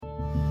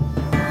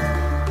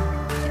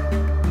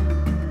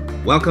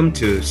Welcome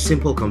to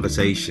Simple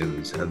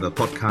Conversations, the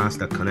podcast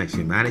that connects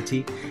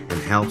humanity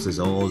and helps us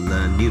all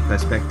learn new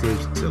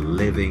perspectives to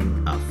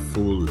living a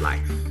full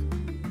life.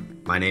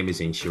 My name is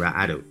Inshira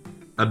Ado.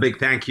 A big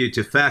thank you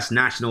to First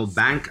National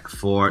Bank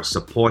for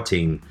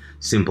supporting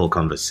Simple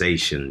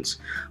Conversations.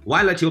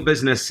 Why let your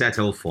business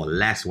settle for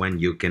less when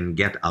you can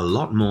get a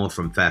lot more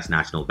from First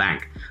National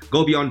Bank?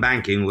 Go beyond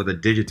banking with a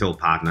digital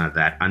partner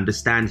that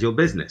understands your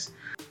business.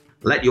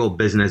 Let your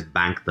business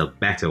bank the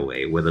better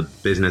way with a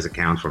business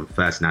account from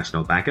First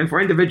National Bank. And for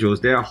individuals,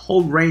 there are a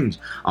whole range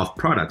of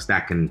products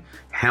that can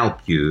help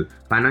you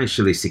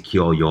financially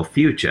secure your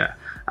future.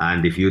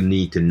 And if you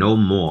need to know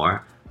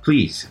more,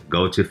 please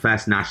go to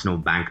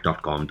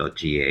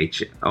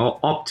firstnationalbank.com.gh or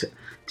opt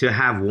to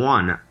have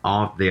one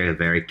of their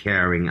very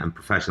caring and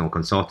professional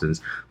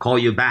consultants call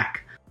you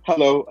back.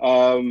 Hello,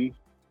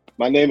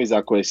 my name is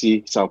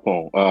Akwesi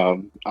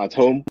Sapon. At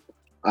home,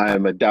 I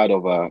am a dad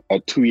of a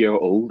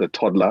 2-year-old, a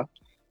toddler.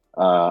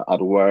 At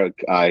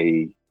work,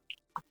 I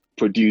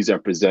produce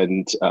and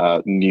present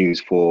news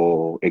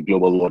for a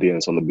global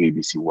audience on the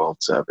BBC World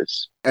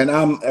Service. And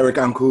I'm Eric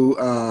Anku.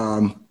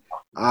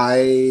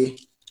 I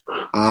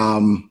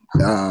am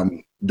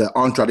the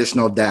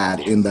untraditional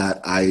dad in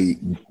that I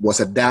was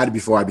a dad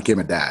before I became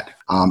a dad.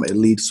 A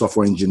lead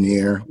software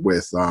engineer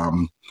with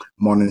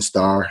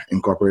Morningstar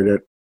Incorporated.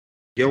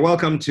 You're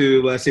welcome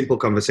to Simple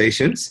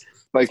Conversations.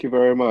 Thank you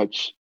very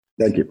much.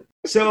 Thank you.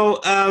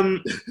 So,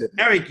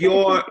 Eric,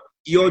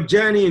 your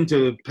journey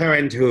into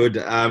parenthood,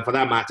 for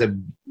that matter,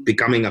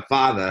 becoming a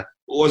father,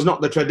 was not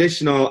the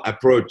traditional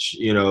approach,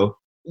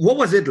 What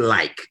was it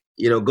like,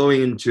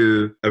 going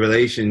into a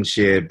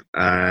relationship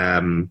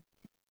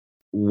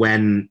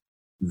when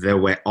there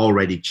were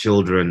already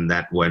children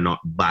that were not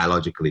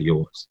biologically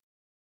yours?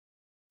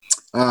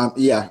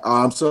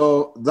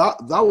 So that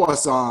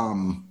was,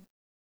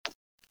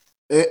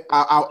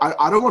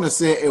 I don't want to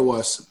say it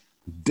was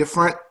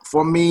different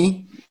for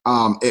me.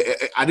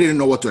 I didn't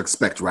know what to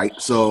expect, right?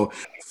 So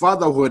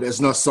fatherhood is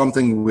not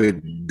something we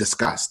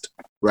discussed,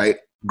 right?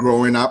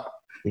 Growing up,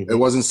 It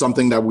wasn't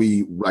something that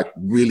we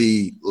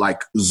really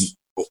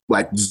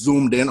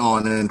zoomed in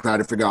on and tried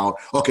to figure out,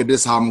 okay,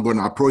 this is how I'm going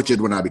to approach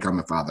it when I become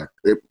a father.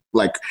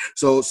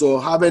 So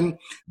having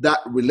that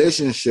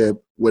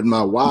relationship with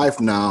my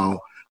wife now,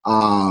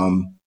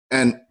 and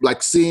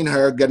seeing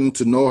her, getting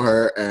to know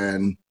her,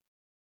 and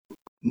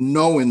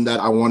knowing that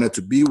I wanted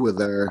to be with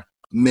her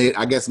made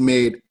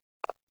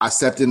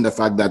accepting the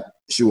fact that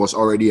she was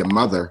already a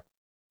mother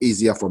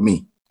easier for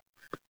me,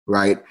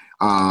 right?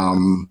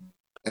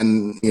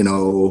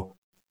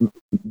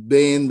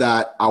 Being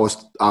that I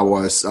was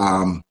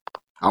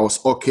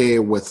okay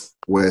with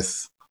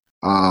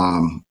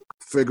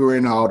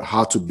figuring out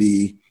how to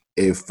be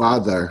a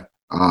father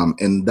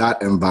in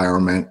that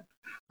environment,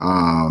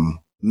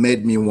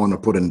 made me want to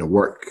put in the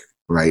work,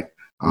 right?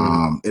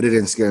 It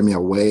didn't scare me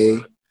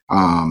away.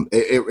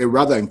 It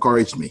rather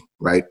encouraged me,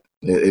 right?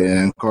 It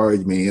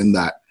encouraged me in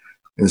that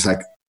it's like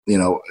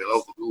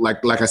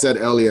I said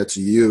earlier to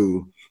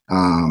you,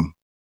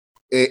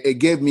 it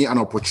gave me an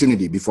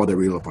opportunity before the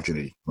real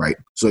opportunity, right?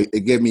 So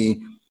it gave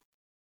me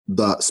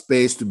the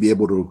space to be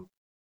able to,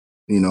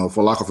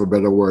 for lack of a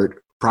better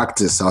word,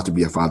 practice how to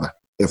be a father,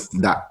 if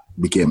that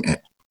became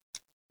it.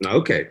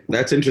 Okay,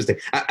 that's interesting.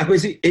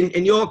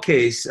 In your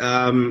case,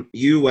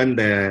 you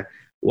went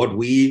what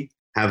we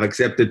have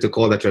accepted to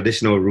call the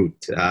traditional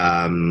route.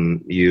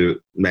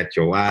 You met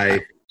your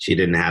wife, she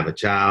didn't have a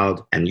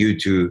child, and you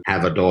two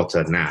have a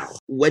daughter now.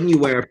 When you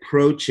were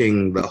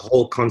approaching the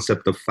whole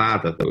concept of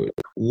fatherhood,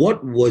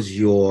 what was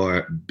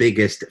your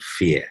biggest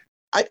fear?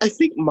 I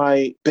think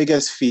my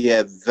biggest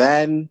fear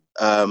then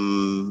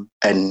and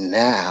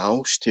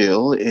now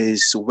still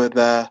is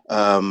whether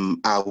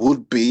I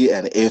would be,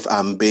 and if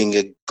I'm being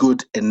a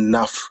good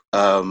enough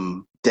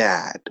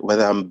dad,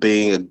 whether I'm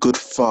being a good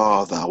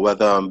father,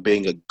 whether I'm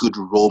being a good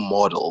role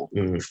model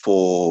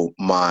for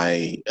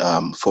my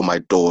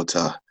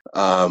daughter,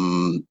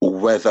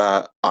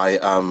 whether I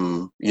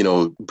am,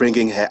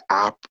 bringing her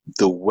up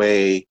the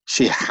way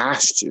she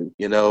has to.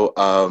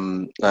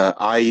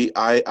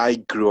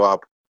 I grew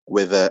up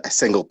with a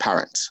single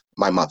parent,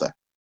 my mother.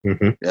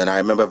 And I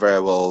remember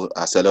very well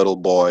as a little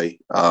boy,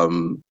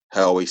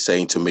 her always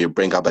saying to me,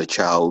 bring up a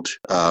child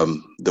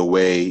the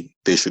way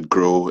they should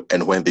grow,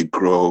 and when they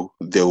grow,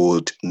 they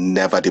would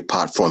never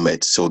depart from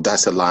it. So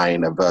that's a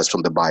verse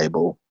from the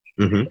Bible.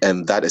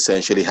 And that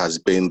essentially has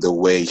been the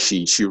way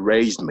she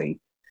raised me.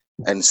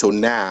 And so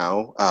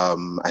now,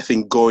 I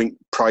think going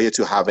prior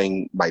to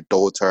having my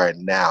daughter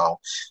and now,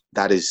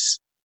 that is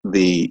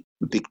the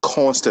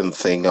constant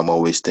thing I'm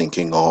always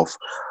thinking of.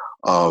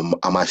 Am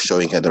I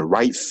showing her the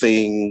right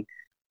thing?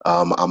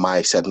 Am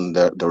I setting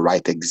the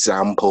right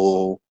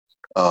example?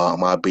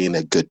 Am I being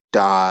a good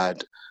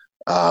dad?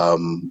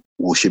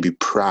 Will she be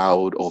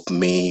proud of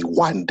me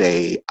one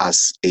day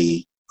as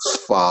a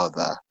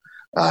father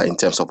in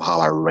terms of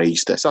how I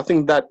raised her? So I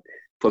think that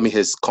for me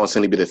has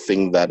constantly been the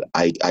thing that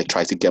I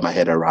try to get my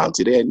head around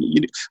today. And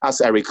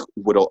as Eric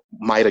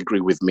might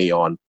agree with me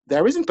on,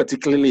 there isn't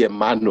particularly a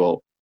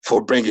manual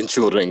for bringing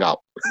children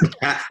up.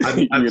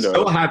 I'm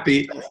so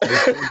happy.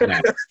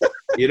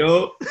 You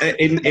know,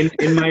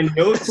 in my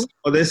notes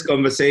for this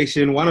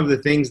conversation, one of the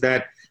things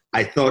that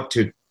I thought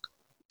to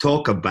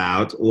talk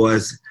about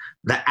was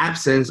the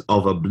absence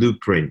of a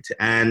blueprint.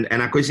 And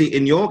I could see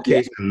in your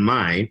case and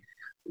mine,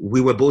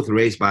 we were both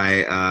raised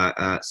by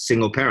a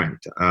single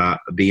parent,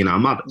 being our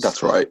mothers.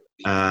 That's right.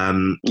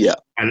 And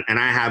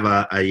I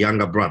have a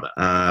younger brother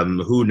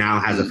who now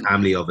has a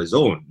family of his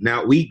own.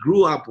 Now, we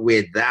grew up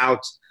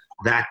without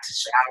that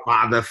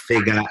father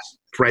figure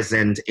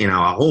present in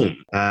our home.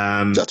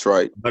 That's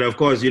right. But of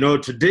course, you know,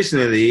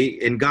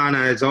 traditionally in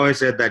Ghana, it's always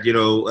said that, you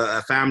know,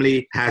 a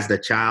family has the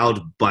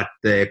child, but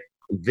the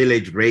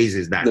village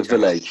raises that child.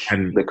 Village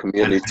and the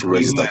community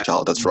raises that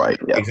child. That's right.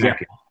 Yeah.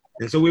 Exactly.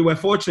 And so we were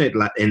fortunate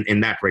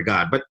in that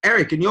regard. But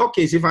Eric, in your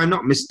case, if I'm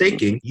not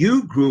mistaken,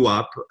 you grew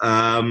up,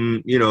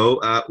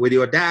 with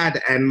your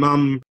dad and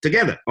mom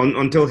together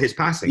until his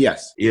passing.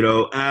 Yes. You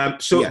know,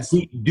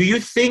 do you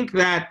think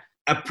that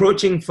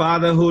approaching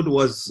fatherhood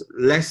was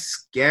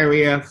less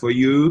scarier for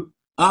you?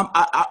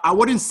 I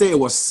wouldn't say it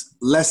was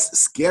less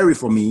scary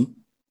for me,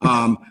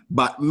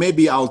 but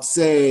maybe I would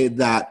say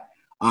that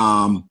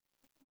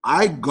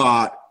I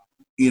got,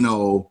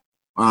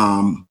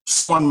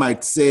 someone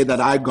might say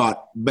that I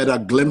got better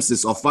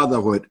glimpses of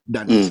fatherhood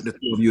than the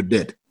two of you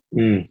did,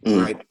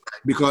 right?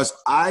 Because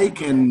I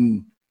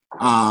can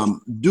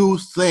do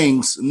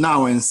things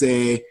now and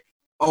say,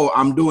 oh,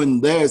 I'm doing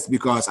this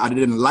because I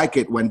didn't like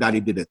it when daddy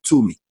did it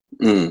to me,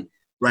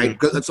 right?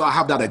 So I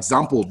have that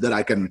example that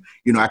I can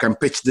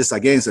pitch this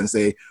against and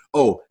say,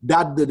 oh,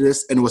 dad did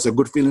this and it was a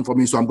good feeling for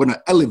me, so I'm going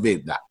to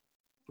elevate that.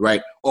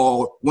 Right.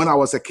 Or when I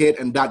was a kid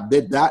and dad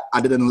did that,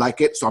 I didn't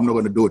like it, so I'm not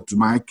going to do it to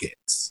my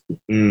kids.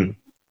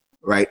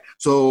 Right.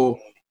 So,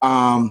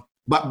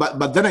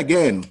 but then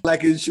again,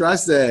 like Shira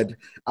said,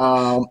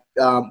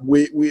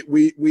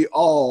 we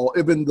all,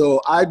 even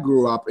though I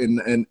grew up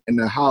in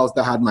a house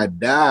that had my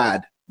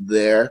dad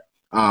there,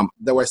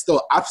 there were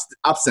still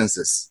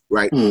absences,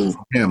 right,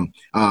 from him.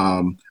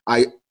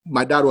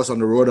 My dad was on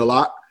the road a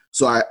lot,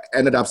 so I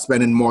ended up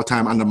spending more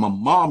time under my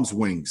mom's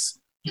wings,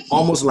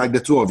 almost like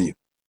the two of you.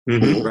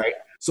 Right.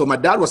 So my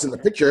dad was in the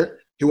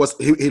picture. He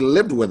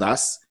lived with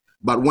us,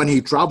 but when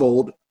he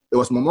traveled, it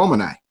was my mom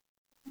and I.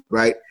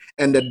 Right.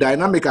 And the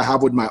dynamic I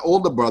have with my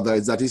older brother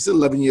is that he's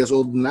 11 years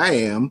older than I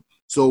am.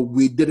 So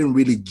we didn't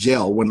really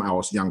gel when I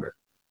was younger.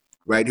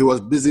 Right. He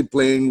was busy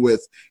playing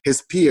with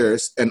his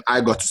peers and I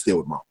got to stay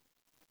with mom.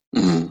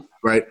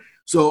 Right.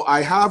 So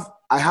I have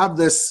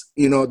this,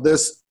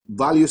 this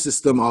value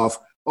system of,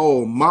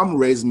 oh, mom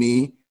raised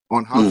me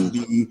on how to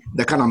be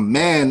the kind of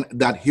man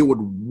that he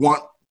would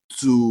want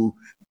to,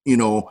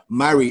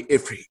 marry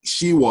if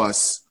she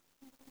was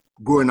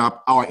growing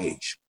up our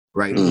age,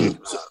 right? So,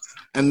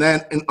 and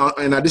then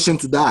in addition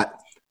to that,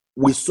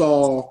 we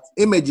saw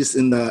images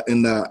in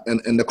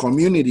the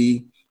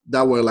community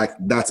that were like,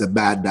 that's a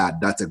bad dad,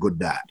 that's a good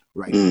dad,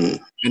 right? And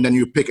then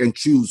you pick and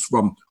choose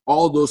from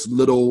all those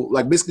little,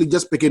 like basically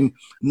just picking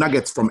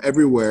nuggets from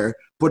everywhere,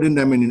 putting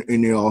them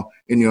in your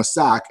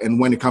sack, and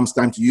when it comes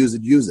time to use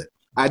it.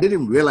 I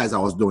didn't realize I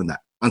was doing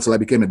that until I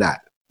became a dad.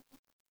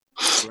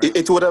 Right.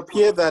 It would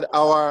appear that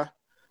our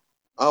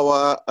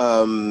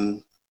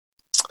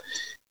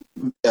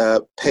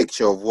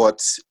picture of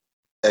what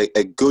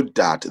a good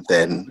dad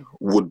then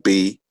would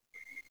be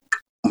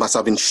must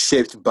have been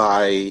shaped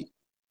by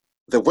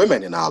the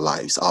women in our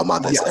lives, our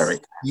mothers, yes.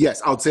 Eric.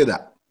 Yes, I'll say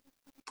that.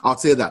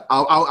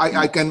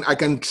 I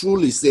can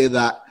truly say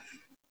that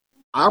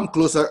I'm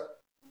closer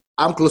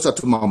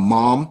to my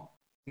mom.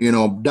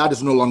 Dad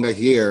is no longer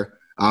here.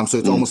 So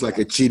it's almost like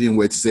a cheating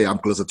way to say I'm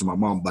closer to my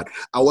mom. But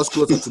I was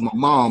closer to my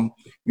mom,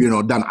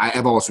 than I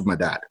ever was with my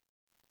dad.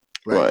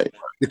 Right.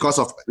 Because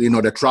of,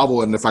 the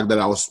travel and the fact that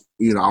I was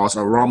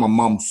around my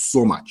mom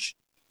so much.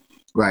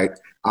 Right.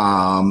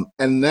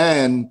 And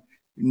then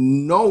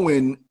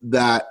knowing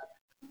that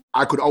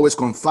I could always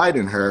confide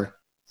in her,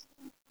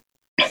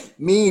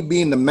 me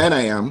being the man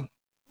I am,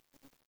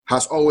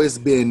 has always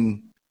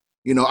been,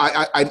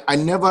 I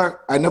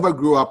never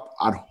grew up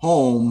at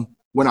home.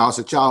 When I was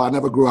a child, I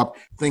never grew up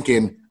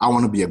thinking I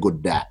want to be a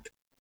good dad.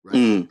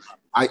 Right?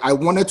 I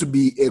wanted to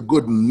be a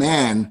good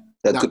man,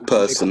 a good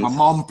person, make my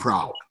mom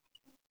proud.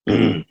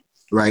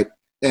 Right?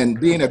 And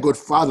being a good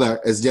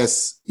father is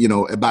just, a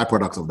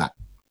byproduct of that.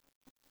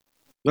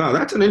 Wow,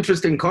 that's an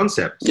interesting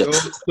concept. Yep.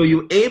 So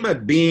you aim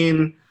at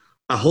being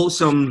a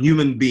wholesome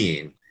human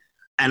being,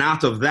 and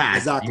out of that,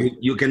 exactly.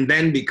 you can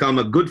then become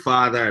a good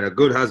father and a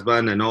good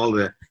husband and all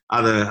the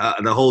other,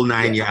 the whole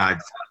nine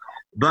yards.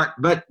 But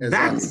exactly.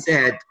 That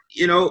said,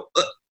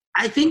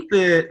 I think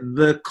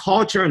the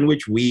culture in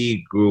which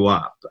we grew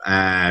up,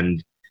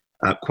 and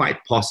quite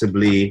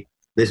possibly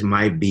this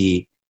might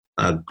be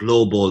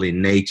global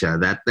in nature,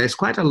 that there's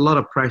quite a lot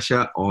of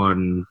pressure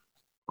on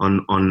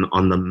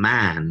the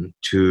man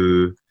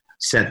to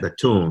set the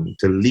tone,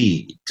 to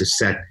lead, to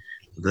set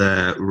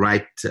the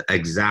right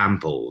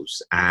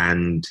examples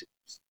and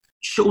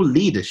show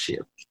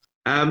leadership.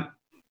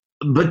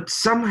 But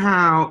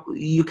somehow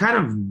you kind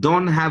of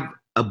don't have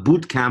a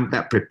boot camp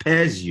that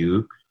prepares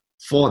you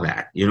for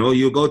that. You know,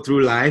 you go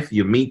through life,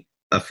 you meet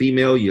a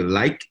female you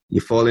like,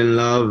 you fall in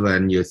love,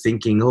 and you're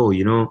thinking, oh,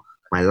 you know,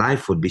 my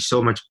life would be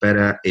so much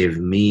better if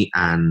me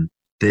and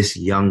this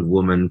young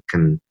woman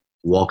can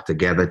walk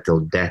together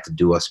till death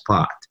do us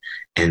part.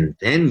 And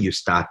then you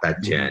start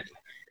that journey.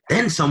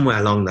 Then somewhere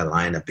along the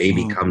line, a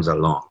baby comes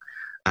along.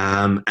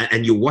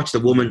 And you watch the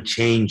woman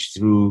change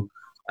through,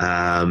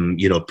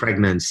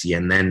 pregnancy.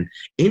 And then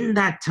in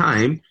that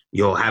time,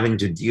 you're having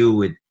to deal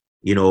with,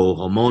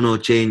 hormonal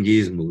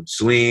changes, mood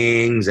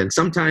swings, and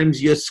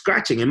sometimes you're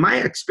scratching. In my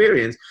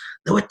experience,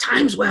 there were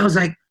times where I was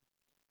like,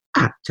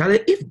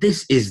 Charlie, if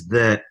this is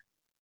the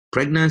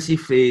pregnancy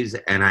phase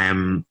and I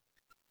am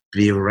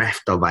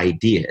bereft of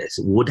ideas,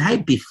 would I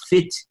be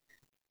fit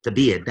to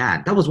be a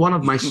dad? That was one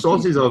of my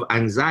sources of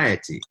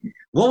anxiety.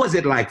 What was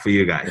it like for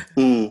you guys?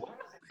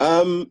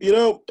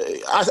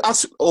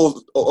 As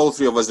all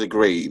three of us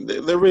agree,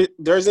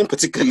 there isn't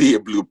particularly a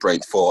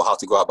blueprint for how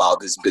to go about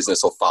this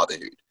business of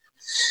fatherhood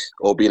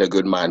or being a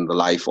good man in the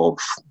life of,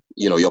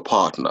 your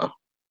partner.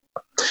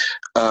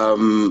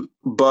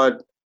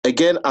 But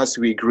again, as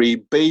we agree,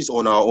 based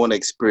on our own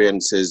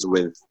experiences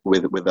with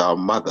our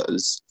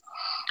mothers,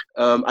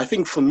 I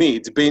think for me,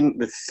 it's been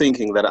the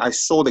thinking that I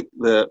saw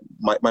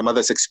my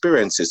mother's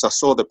experiences. I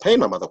saw the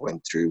pain my mother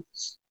went through.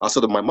 I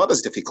saw my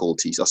mother's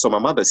difficulties. I saw my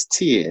mother's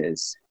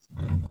tears.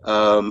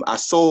 I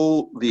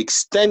saw the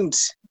extent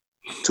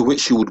to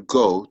which she would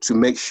go to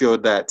make sure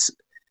that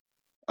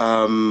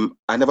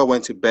I never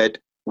went to bed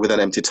with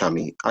an empty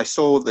tummy. I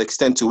saw the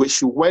extent to which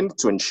she went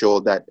to ensure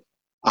that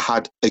I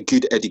had a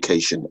good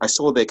education. I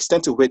saw the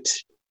extent to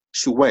which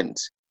she went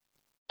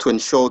to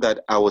ensure that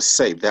I was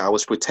safe, that I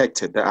was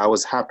protected, that I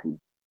was happy.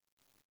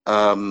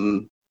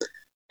 And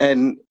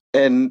in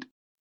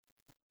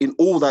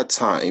all that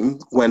time,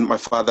 when my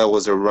father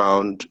was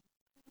around,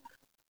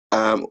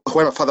 when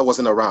my father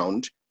wasn't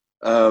around,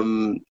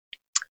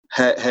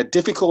 her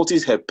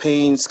difficulties, her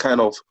pains kind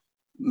of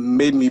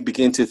made me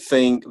begin to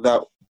think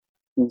that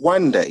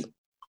one day,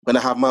 when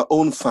I have my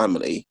own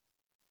family,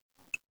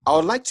 I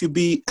would like to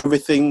be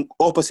everything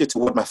opposite to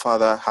what my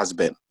father has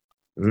been,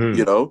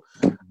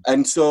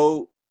 And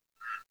so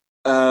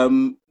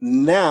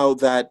now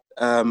that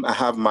I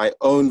have my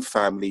own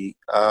family,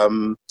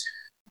 I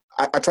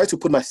try to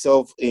put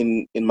myself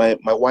in my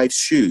wife's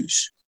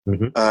shoes.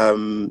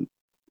 Mm-hmm.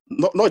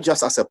 Not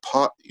just as a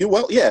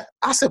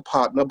as a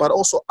partner, but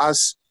also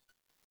as,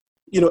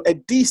 a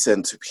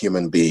decent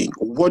human being.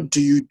 What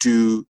do you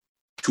do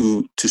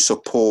to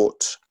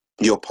support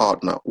your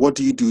partner? What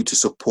do you do to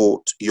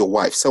support your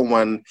wife?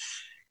 Someone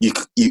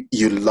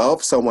you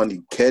love, someone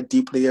you care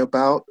deeply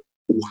about.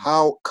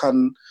 How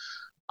can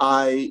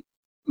I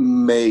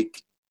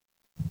make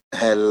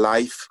her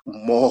life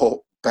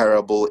more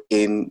bearable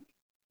in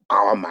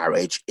our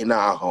marriage, in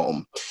our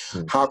home?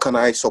 How can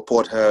I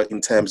support her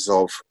in terms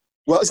of,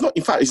 it's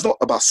not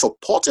about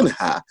supporting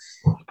her.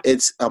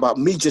 It's about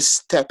me just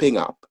stepping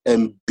up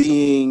and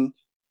being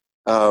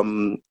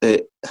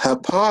her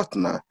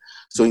partner.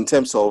 So in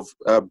terms of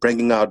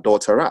bringing our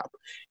daughter up,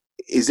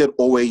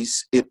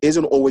 it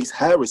isn't always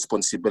her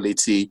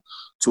responsibility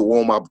to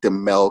warm up the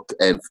milk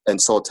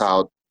and sort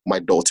out my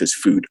daughter's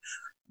food.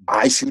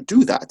 I should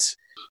do that.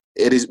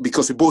 It is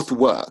because we both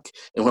work,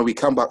 and when we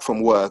come back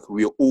from work,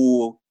 we're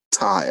all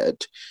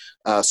tired.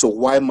 So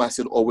why must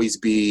it always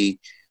be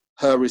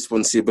her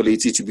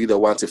responsibility to be the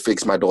one to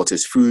fix my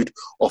daughter's food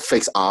or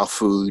fix our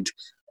food?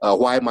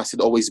 Why must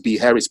it always be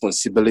her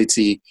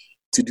responsibility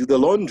to do the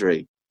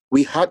laundry?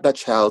 We had that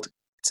child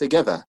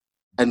together,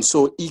 and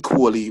so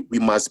equally we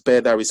must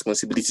bear that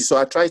responsibility. So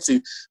I try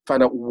to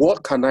find out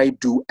what can I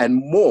do and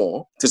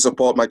more to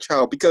support my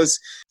child, because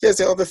here's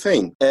the other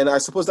thing, and I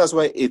suppose that's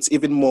why it's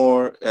even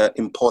more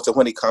important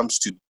when it comes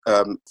to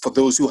for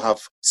those who have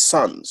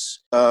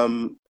sons.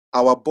 Our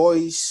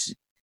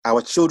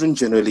children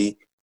generally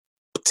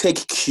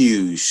take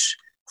cues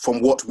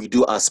from what we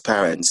do as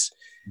parents.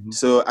 Mm-hmm.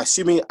 So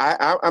assuming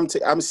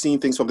I'm seeing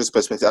things from this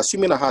perspective,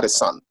 assuming I had a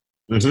son,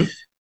 mm-hmm.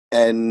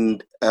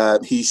 and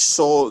he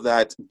saw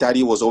that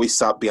daddy was always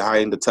sat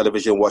behind the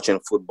television watching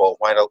football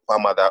while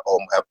mother or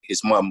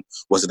his mom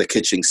was in the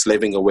kitchen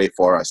slaving away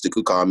for us to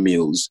cook our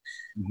meals,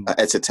 mm-hmm.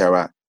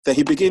 Etc. Then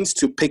he begins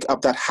to pick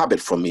up that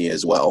habit from me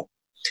as well.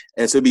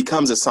 And so it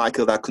becomes a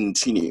cycle that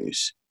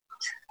continues.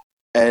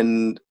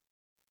 And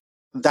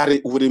that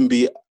it wouldn't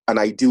be an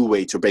ideal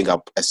way to bring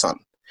up a son.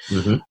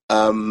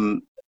 Mm-hmm.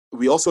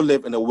 We also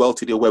live in a world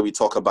today where we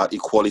talk about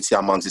equality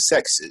amongst the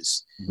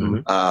sexes.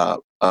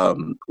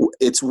 Mm-hmm.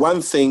 It's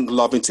one thing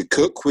loving to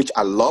cook, which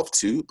I love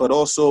to, but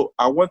also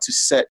I want to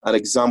set an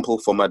example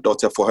for my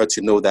daughter, for her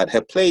to know that her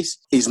place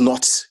is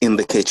not in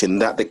the kitchen,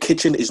 that the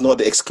kitchen is not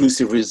the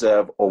exclusive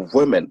reserve of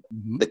women.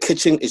 Mm-hmm. The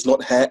kitchen is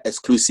not her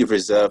exclusive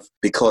reserve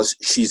because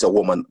she's a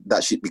woman,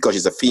 because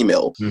she's a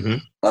female.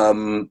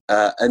 Mm-hmm.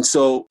 And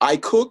so I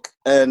cook,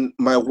 and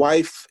my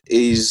wife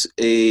is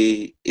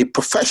a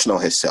professional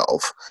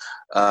herself.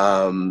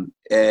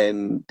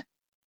 And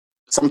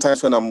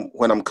sometimes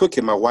when I'm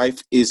cooking, my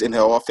wife is in her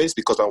office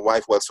because my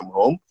wife works from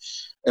home,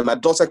 and my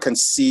daughter can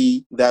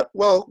see that,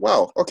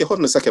 okay, hold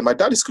on a second. My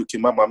dad is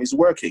cooking, my mom is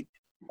working.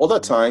 Other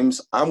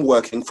times, I'm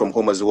working from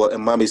home as well,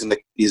 and mom is in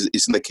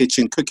the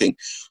kitchen cooking.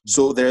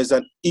 So there's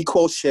an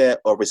equal share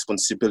of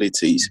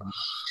responsibilities.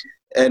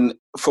 And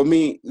for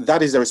me,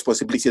 that is the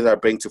responsibility that I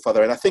bring to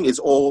father. And I think it's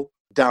all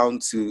down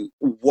to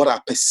what I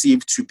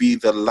perceived to be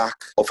the lack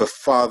of a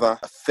father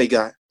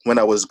figure when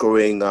I was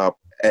growing up,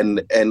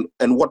 and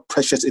what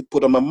pressures it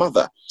put on my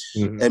mother.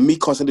 Mm-hmm. And me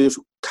constantly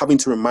having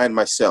to remind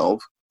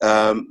myself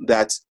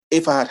that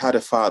if I had had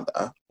a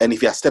father, and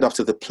if he had stepped up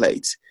to the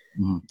plate,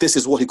 this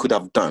is what he could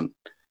have done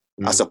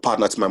as a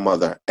partner to my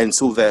mother. And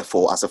so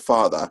therefore, as a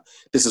father,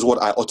 this is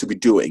what I ought to be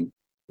doing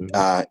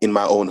in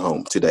my own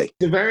home today.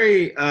 It's a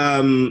very,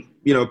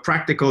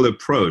 practical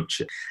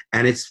approach.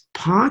 And it's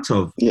part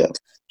of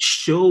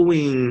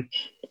showing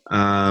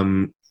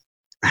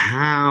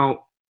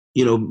how,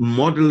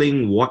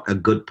 modeling what a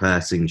good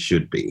person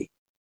should be.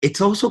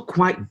 It's also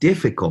quite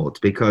difficult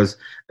because,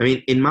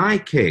 in my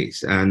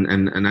case, and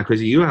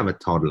Akwesi, you have a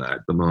toddler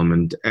at the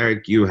moment.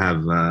 Eric, you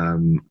have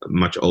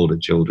much older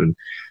children,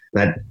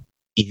 that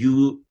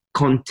you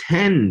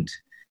contend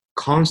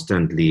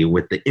constantly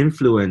with the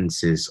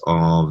influences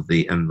of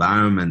the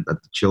environment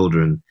that the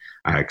children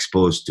are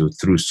exposed to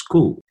through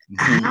school.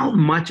 Mm-hmm. How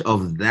much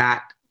of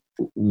that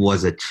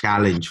was a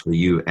challenge for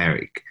you,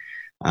 Eric,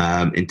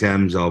 in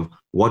terms of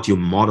what you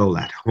model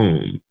at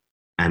home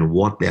and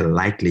what they're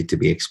likely to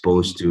be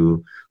exposed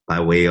to by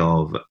way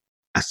of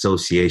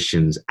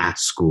associations at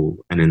school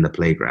and in the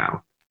playground?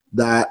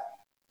 That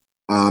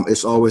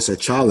is always a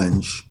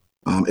challenge.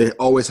 It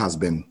always has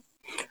been.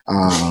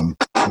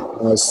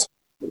 Because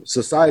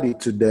society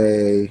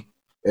today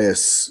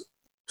is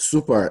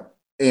super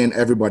in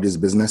everybody's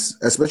business,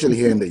 especially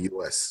here in the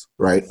US,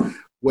 right?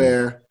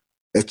 Where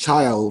a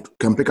child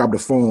can pick up the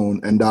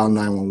phone and dial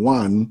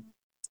 911,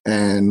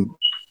 and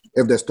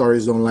if the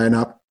stories don't line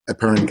up, a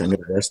parent can get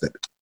arrested.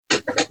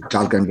 A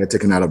child can get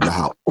taken out of the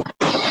house,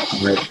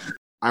 right?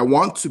 I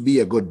want to be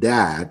a good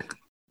dad,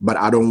 but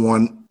I don't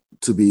want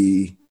to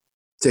be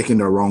taken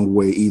the wrong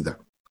way either.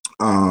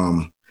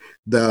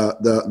 The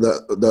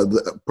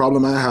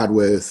problem I had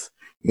with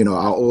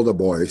our older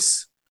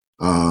boys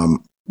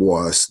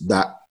was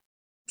that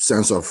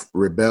sense of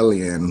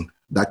rebellion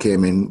that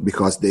came in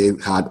because they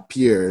had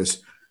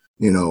peers,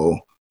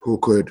 who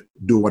could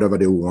do whatever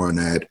they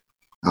wanted,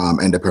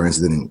 and the parents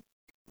didn't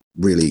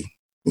really,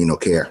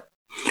 care.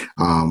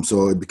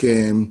 So it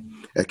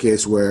became a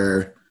case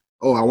where,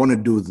 I want to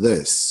do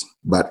this,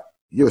 but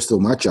you're still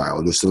my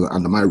child. You're still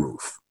under my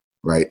roof,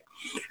 right?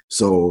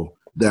 So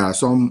there are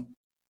some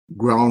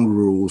ground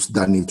rules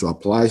that need to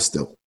apply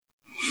still.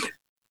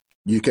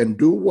 You can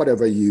do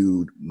whatever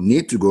you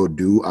need to go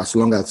do as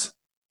long as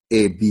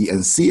A, B,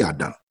 and C are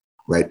done,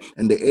 right?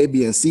 And the A,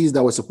 B, and C's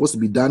that were supposed to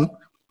be done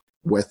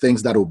were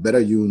things that will better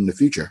you in the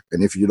future.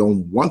 And if you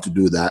don't want to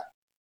do that,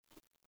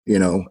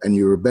 and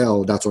you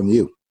rebel, that's on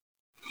you.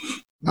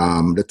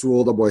 The two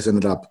older boys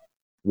ended up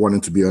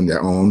wanting to be on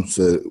their own.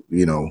 So,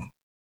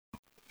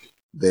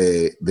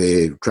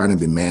 they trying to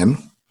be men.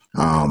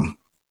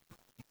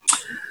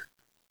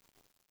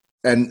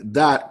 And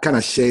that kind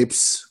of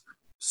shapes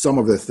some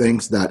of the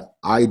things that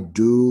I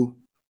do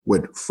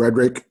with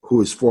Frederick,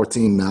 who is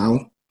 14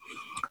 now,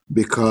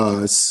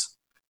 because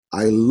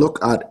I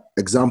look at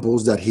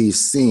examples that he's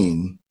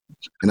seen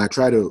and I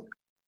try to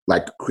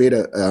create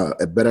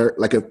a better,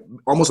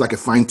 almost like a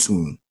fine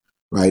tune,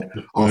 right?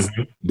 Of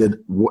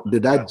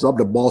did I drop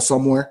the ball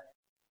somewhere?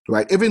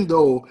 Right. Even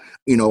though,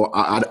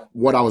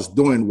 what I was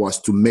doing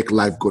was to make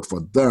life good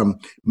for them,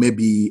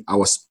 maybe I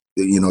was,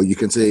 you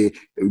can say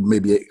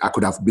maybe I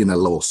could have been a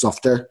little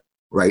softer.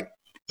 Right.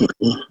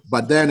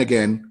 But then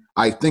again,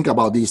 I think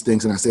about these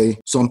things and I say,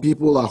 some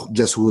people are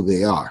just who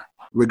they are.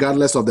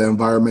 Regardless of the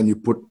environment you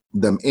put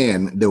them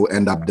in, they will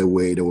end up the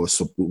way they were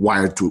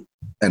wired to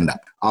end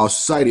up. Our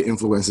society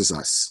influences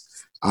us.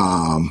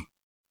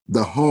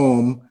 The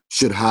home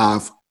should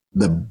have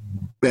the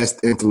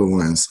best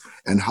influence,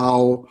 and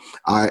how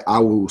I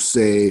will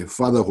say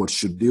fatherhood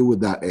should deal with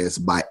that is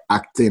by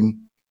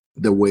acting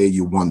the way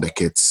you want the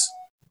kids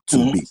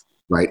to be,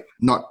 right?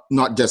 Not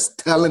just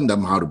telling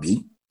them how to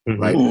be,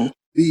 right?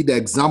 Be the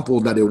example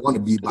that they want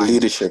to be by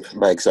leadership,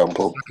 by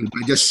example.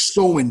 By just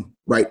showing,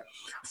 right?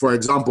 For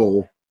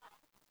example,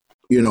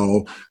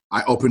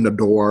 I open the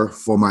door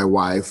for my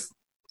wife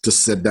to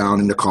sit down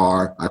in the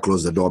car. I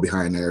close the door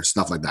behind her,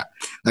 stuff like that.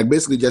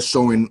 Basically just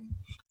showing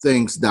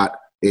things that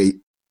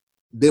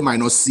they might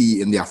not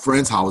see in their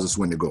friends' houses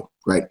when they go,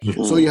 right?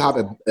 So you have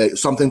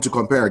something to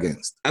compare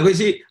against.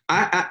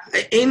 I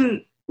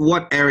in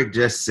what Eric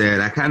just said,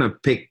 I kind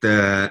of picked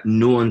the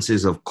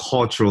nuances of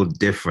cultural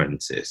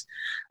differences.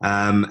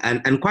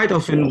 And quite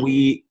often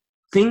we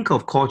think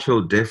of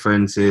cultural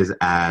differences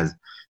as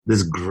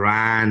this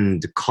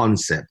grand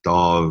concept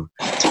of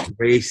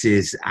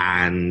races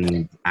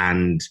and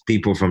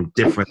people from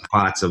different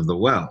parts of the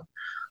world.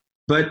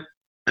 But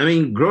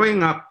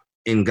growing up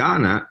in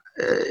Ghana,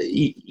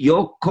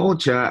 your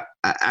culture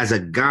as a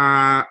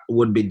Ga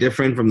would be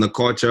different from the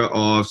culture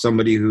of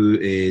somebody who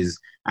is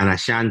an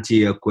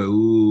Ashanti, a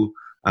Kwewu,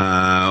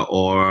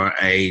 or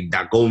a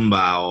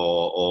Dagomba,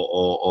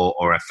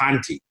 or a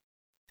Fanti.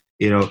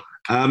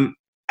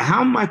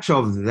 How much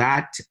of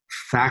that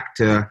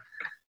factor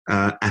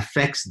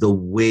affects the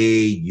way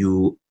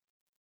you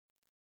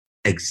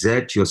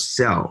exert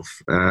yourself,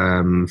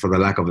 for the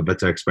lack of a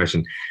better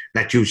expression,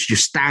 that you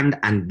stand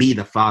and be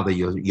the father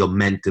you're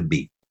meant to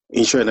be?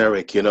 Insha and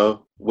Eric,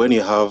 when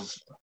you have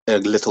a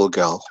little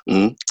girl,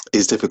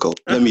 it's difficult.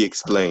 Let me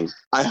explain.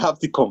 I have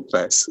to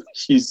confess,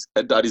 she's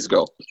a daddy's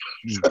girl.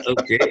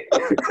 Okay.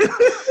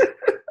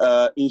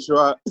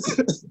 Insha,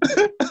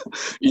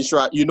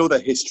 you know the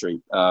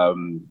history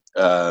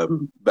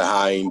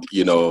behind,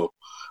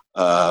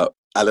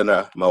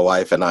 Eleanor, my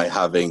wife, and I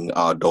having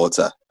our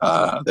daughter.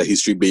 The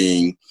history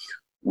being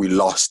we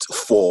lost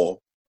 4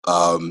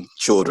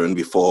 children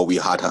before we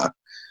had her.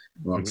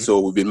 Mm-hmm. So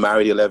we've been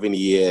married 11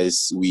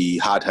 years. We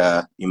had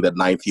her in the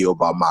 9th year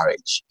of our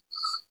marriage,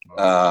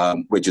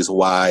 which is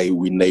why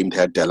we named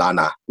her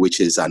Delana, which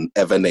is an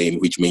Ever name,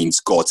 which means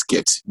God's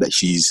gift, that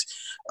she's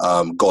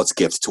God's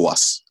gift to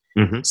us.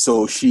 Mm-hmm.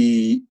 So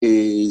she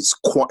is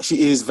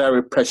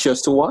very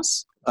precious to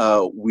us.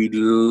 We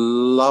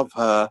love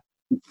her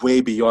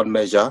way beyond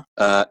measure,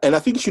 and I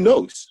think she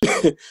knows,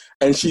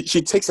 and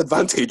she takes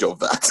advantage of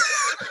that,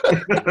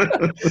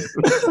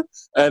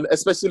 and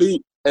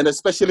especially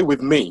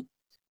with me,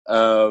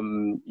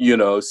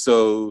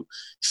 so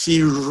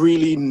she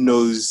really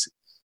knows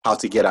how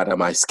to get out of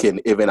my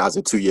skin. Even as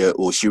a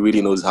 2-year-old, she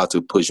really knows how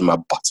to push my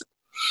button,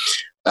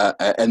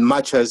 and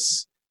much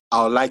as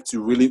I would like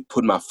to really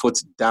put my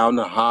foot down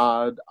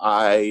hard,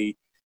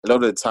 a lot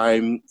of the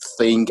time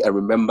think and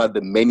remember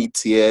the many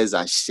tears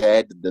I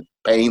shed, the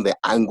pain, the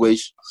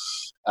anguish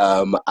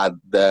at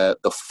the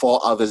 4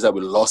 others that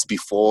we lost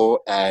before.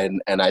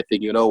 And I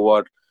think, you know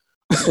what,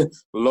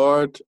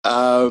 Lord,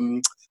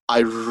 I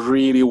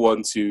really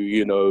want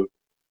to,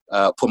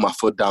 put my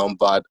foot down,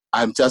 but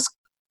I'm just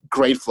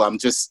grateful. I'm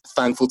just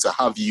thankful to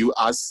have you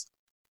as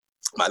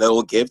my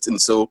little gift.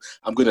 And so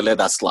I'm going to let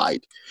that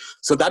slide.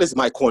 So that is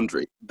my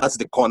quandary. That's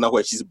the corner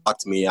where she's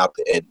backed me up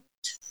in.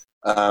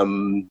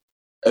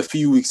 A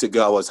few weeks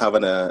ago, I was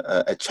having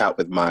a chat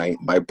with my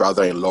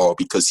brother-in-law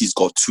because he's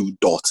got 2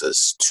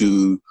 daughters,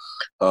 2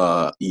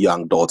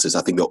 young daughters.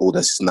 I think the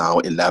oldest is now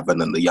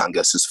 11 and the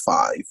youngest is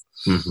 5.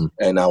 Mm-hmm.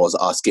 And I was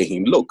asking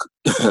him, look,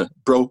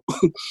 bro,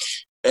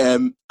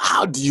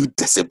 how do you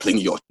discipline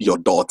your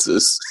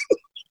daughters?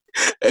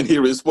 And he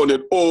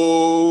responded,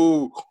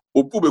 oh,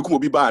 you want to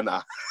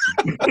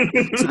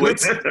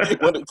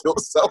kill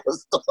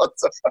someone's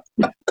daughter.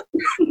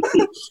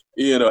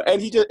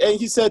 And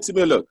he said to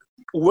me, look,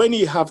 when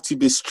you have to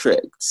be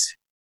strict,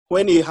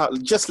 when you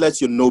have, just let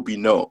your no be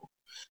no,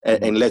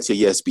 and let your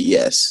yes be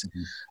yes.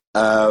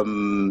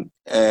 Mm-hmm.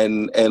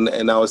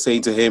 And I was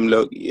saying to him,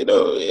 look, in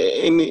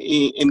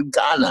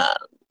Ghana,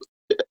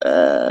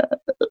 the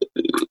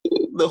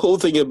whole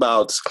thing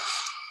about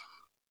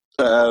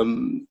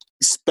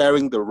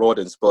sparing the rod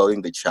and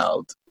spoiling the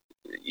child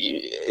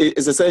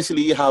is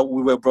essentially how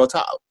we were brought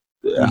up.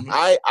 Mm-hmm.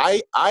 I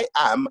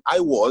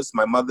was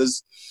my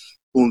mother's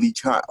only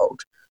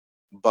child,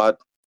 but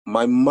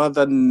my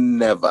mother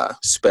never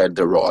spared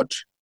the rod.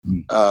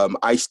 Mm-hmm.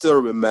 I still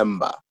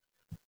remember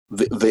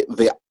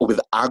the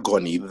with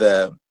agony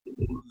the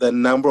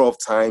number of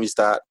times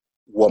that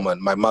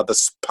woman, my mother,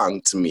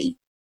 spanked me,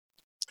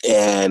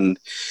 and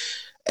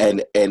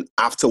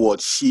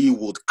afterwards she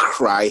would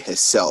cry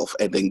herself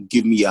and then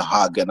give me a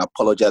hug and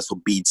apologize for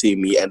beating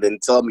me and then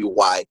tell me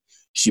why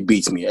she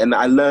beat me. And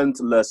I learned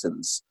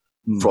lessons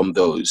from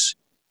those.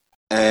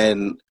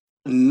 And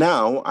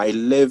now I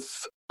live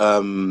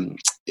in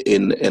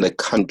a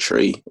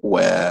country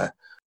where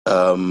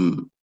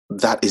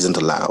that isn't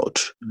allowed.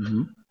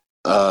 Mm-hmm.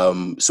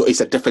 So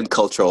it's a different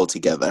culture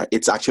altogether.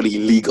 It's actually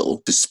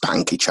illegal to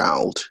spank a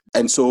child.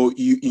 And so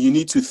you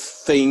need to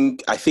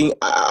think, I think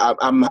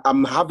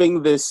I'm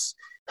having this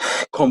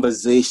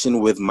conversation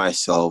with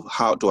myself.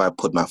 How do I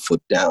put my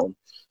foot down?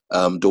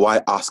 Do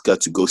I ask her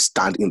to go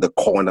stand in the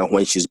corner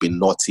when she's been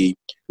naughty?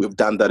 We've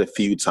done that a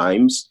few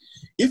times.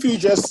 If you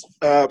just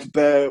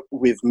bear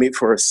with me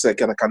for a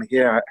second, I can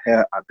hear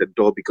her at the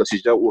door because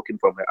she's just walking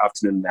from her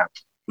afternoon nap.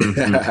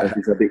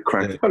 She's a bit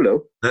cranky.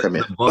 Hello. Come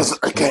here.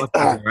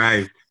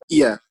 Okay.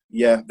 Yeah.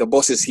 The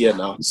boss is here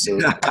now, so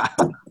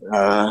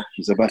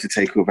he's about to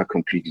take over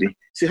completely.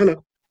 Say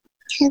hello.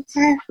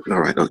 Hello. All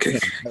right. Okay.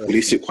 Will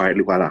you sit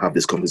quietly while I have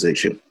this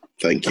conversation?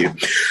 Thank you.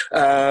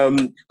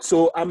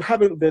 So I'm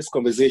having this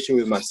conversation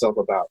with myself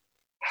about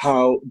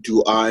how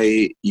do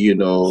I,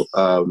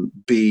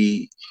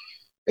 be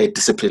a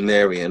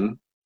disciplinarian,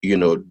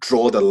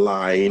 draw the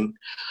line,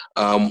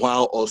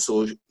 while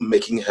also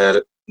making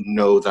her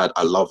know that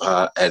I love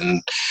her,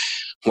 and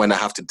when I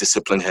have to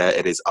discipline her,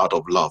 it is out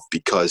of love,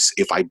 because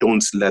if I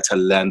don't let her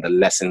learn the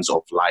lessons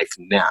of life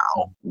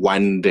now,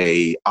 one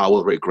day I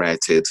will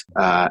regret it,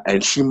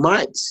 and she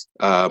might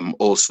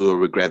also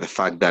regret the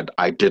fact that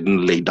I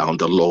didn't lay down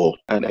the law.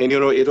 And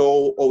it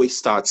all always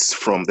starts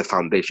from the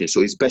foundation,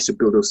 so it's best to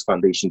build those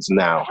foundations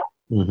now.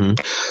 Mm-hmm.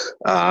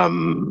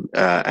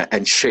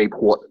 And shape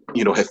what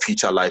her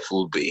future life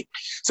will be.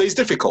 So it's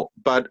difficult,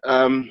 but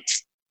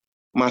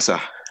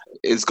Masa,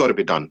 it's got to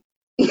be done.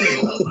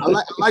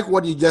 I like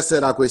what you just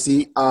said,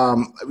 Akwesi.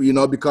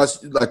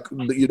 Because like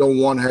you don't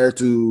want her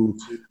to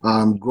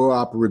grow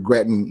up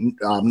regretting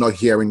not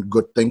hearing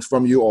good things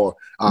from you, or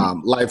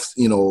life's,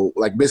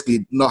 like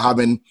basically not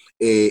having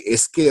a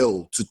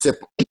skill to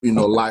tip,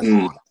 life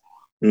on,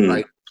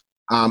 right?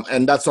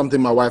 And that's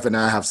something my wife and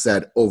I have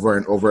said over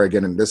and over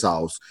again in this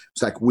house.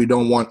 It's like we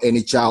don't want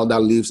any child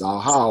that leaves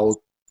our house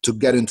to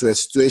get into a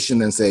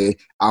situation and say,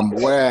 I'm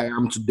where I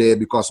am today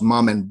because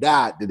mom and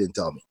dad didn't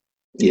tell me.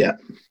 Yeah.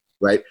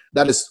 Right?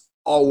 That is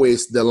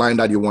always the line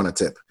that you want to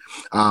tip.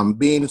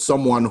 Being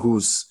someone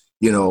who's,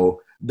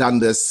 done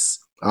this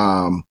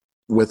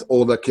with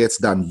older kids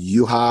than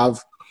you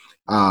have,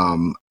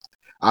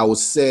 I would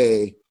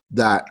say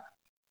that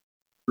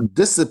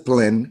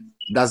discipline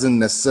doesn't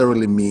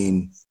necessarily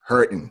mean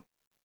hurting,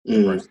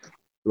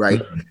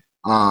 right?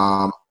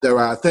 There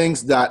are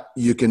things that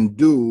you can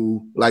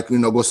do, like,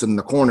 go sit in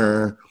the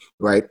corner,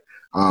 right?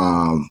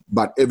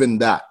 But even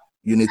that,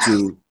 you need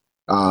to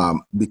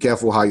be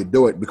careful how you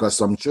do it, because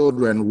some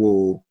children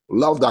will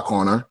love that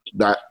corner,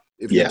 that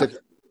if you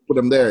put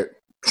them there,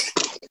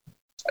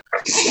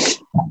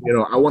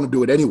 I want to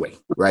do it anyway,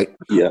 right?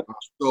 Yeah.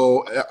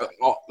 So,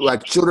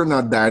 like, children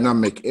are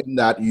dynamic in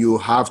that you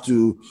have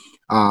to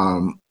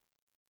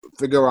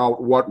figure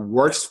out what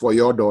works for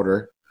your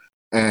daughter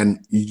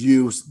and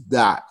use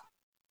that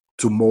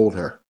to mold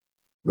her,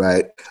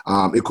 right?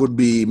 It could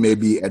be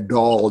maybe a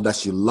doll that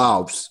she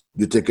loves.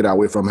 You take it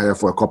away from her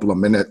for a couple of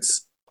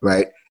minutes,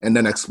 right? And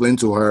then explain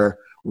to her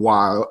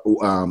while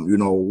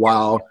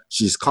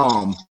she's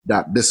calm,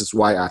 that this is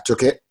why I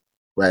took it,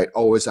 right?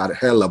 Always at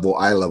her level,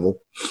 eye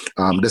level.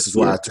 This is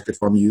why I took it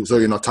from you. So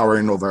you're not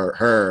towering over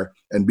her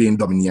and being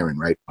domineering,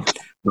 right?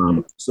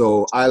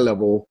 So eye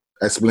level,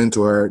 explain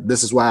to her,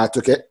 this is why I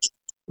took it,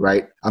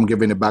 right? I'm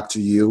giving it back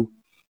to you.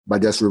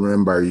 But just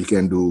remember, you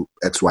can do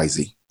X, Y,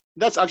 Z.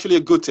 That's actually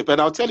a good tip.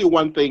 And I'll tell you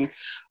one thing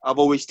I've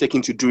always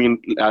taken to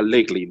doing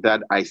lately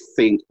that I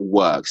think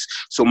works.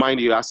 So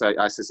mind you, as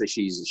I say,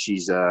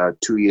 she's 2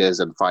 years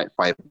and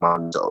five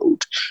months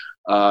old.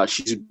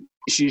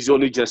 She's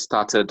only just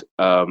started.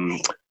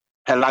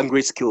 Her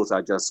language skills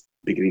are just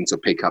beginning to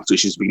pick up. So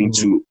she's beginning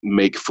to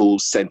make full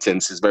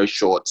sentences, very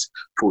short,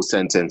 full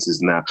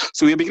sentences now.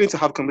 So we're beginning to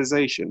have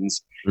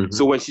conversations.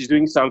 So when she's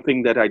doing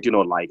something that I do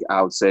not like,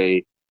 I would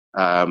say,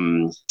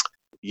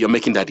 you're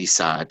making daddy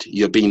sad,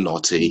 you're being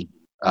naughty,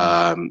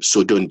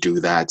 so don't do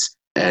that.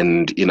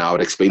 And, I would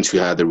explain to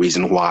her the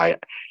reason why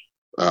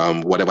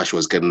whatever she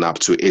was getting up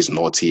to is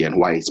naughty and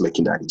why it's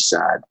making daddy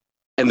sad.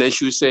 And then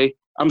she would say,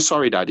 I'm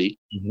sorry, daddy.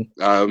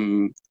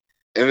 And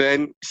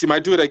then she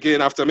might do it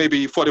again after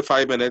maybe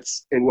 45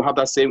 minutes, and we'll have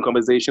that same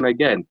conversation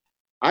again.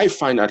 I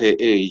find at her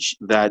age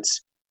that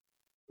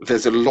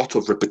there's a lot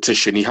of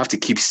repetition. You have to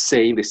keep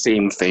saying the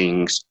same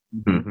things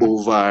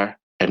over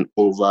and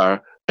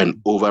over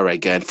and over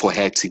again for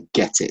her to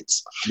get it.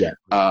 Yeah.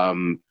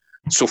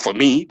 So for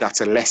me,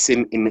 that's a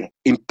lesson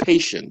in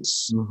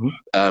patience,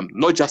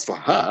 not just for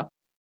her,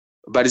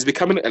 but it's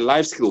becoming a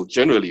life skill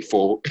generally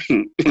for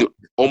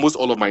almost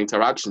all of my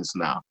interactions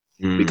now.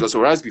 Because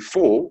whereas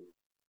before,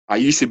 I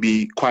used to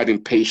be quite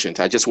impatient.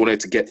 I just wanted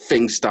to get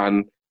things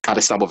done at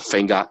a snap of a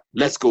finger.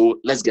 Let's go,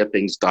 let's get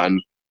things done.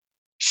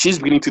 She's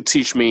beginning to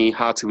teach me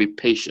how to be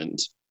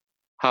patient,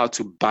 how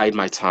to bide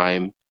my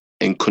time,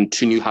 and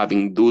continue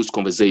having those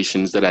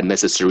conversations that are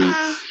necessary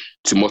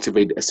to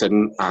motivate a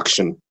certain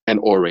action and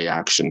or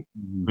reaction.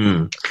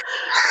 And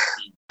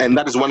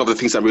that is one of the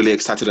things I'm really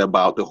excited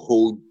about the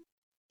whole,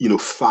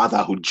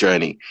 fatherhood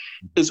journey.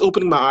 It's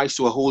opening my eyes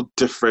to a whole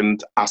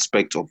different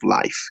aspect of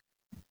life,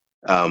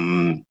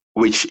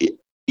 which,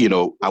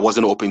 I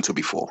wasn't open to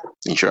before,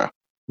 Inshira.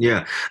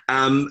 Yeah.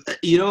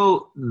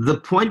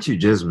 The point you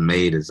just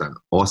made is an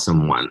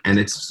awesome one. And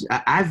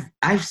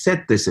I've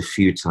said this a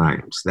few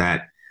times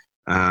that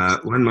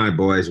when my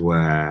boys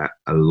were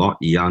a lot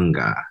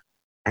younger,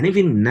 and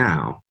even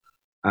now,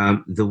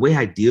 the way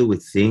I deal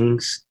with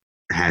things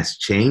has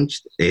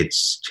changed.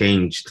 It's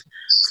changed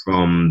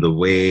from the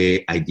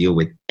way I deal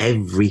with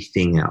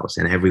everything else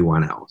and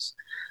everyone else.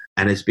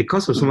 And it's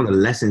because of some of the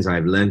lessons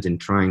I've learned in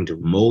trying to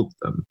mold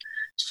them.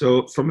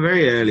 So from a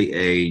very early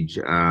age,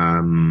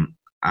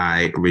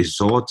 I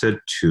resorted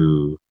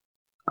to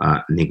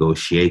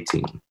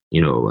negotiating.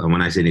 And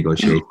when I say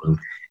negotiating,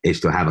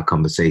 is to have a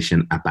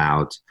conversation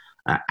about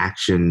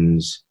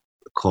actions,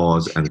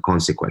 cause, and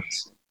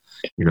consequence.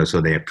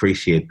 So they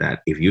appreciate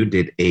that if you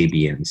did A,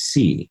 B, and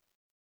C,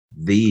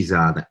 these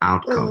are the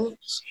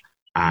outcomes,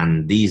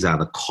 and these are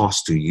the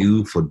costs to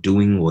you for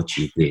doing what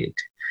you did.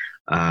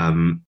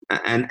 And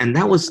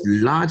that was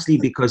largely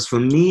because for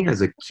me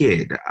as a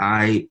kid,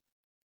 I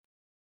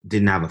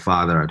didn't have a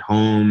father at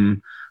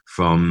home.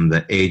 From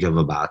the age of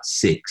about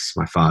 6,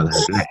 my father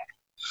had left.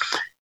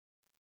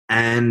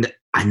 And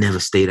I never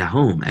stayed at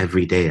home.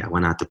 Every day I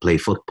went out to play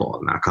football,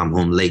 and I come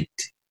home late,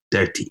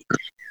 dirty.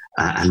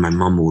 And my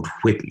mom would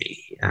whip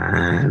me.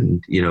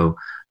 And,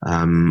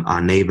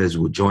 our neighbors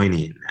would join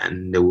in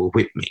and they would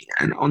whip me.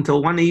 And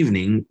until one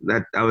evening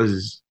that I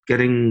was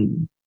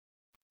getting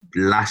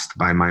lashed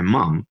by my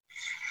mom.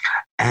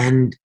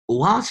 And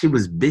while she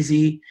was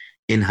busy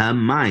in her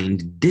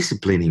mind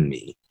disciplining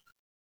me,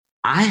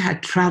 I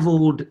had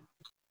traveled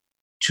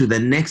to the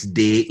next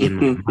day in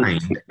my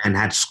mind and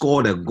had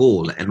scored a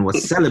goal and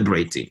was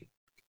celebrating.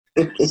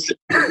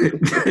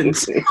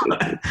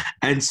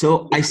 and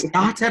so I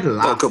started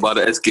laughing. Talk about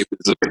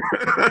escapism.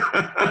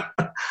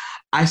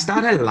 I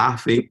started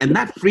laughing, and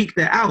that freaked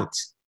her out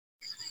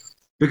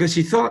because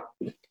she thought,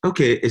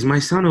 "Okay, is my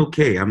son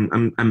okay?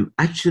 I'm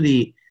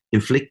actually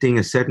inflicting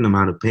a certain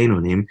amount of pain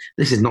on him.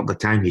 This is not the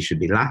time he should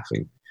be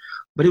laughing."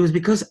 But it was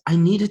because I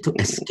needed to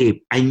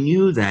escape. I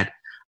knew that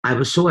I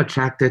was so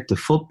attracted to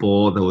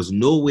football. There was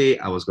no way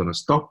I was going to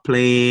stop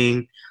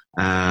playing,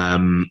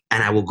 and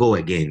I will go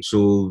again.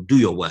 So do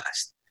your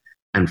worst.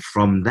 And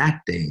from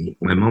that day,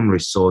 my mom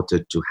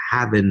resorted to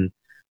having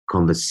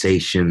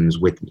conversations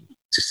with me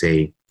to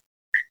say,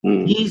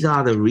 these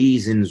are the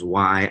reasons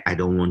why I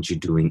don't want you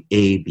doing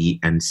A, B,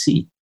 and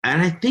C.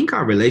 And I think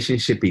our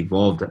relationship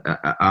evolved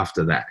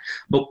after that.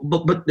 But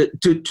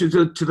to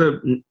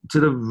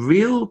the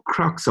real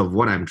crux of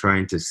what I'm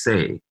trying to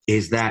say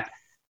is that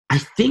I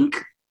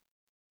think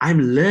I'm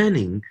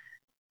learning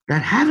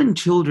that having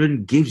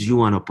children gives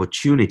you an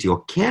opportunity,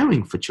 or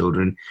caring for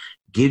children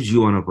gives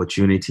you an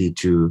opportunity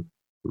to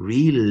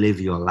relive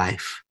your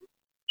life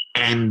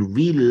and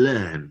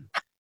relearn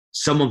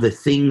some of the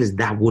things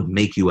that would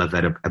make you a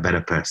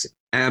better person.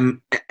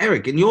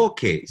 Eric, in your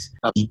case,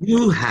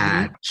 you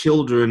had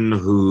children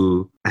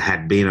who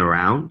had been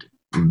around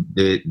when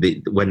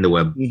they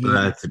were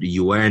birthed.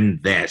 You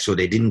weren't there, so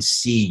they didn't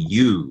see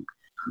you,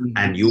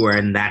 and you were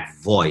in that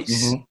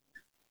voice.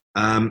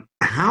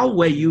 How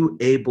were you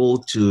able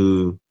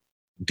to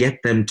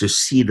get them to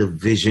see the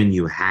vision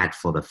you had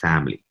for the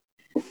family?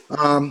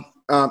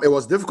 It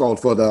was difficult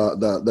for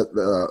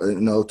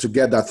the to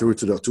get that through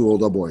to the two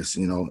older boys,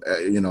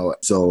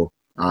 so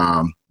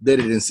they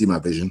didn't see my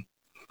vision.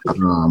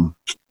 And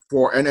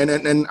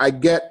I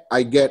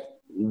get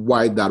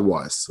why that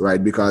was,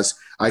 right? Because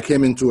I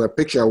came into a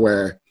picture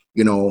where,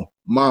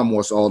 mom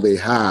was all they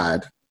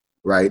had,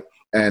 right?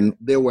 And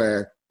they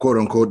were, quote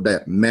unquote,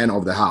 the men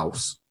of the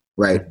house,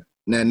 right?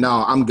 And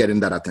now I'm getting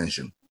that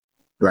attention,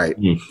 right?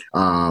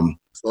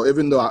 So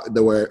even though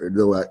they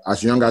were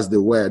as young as they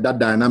were, that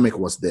dynamic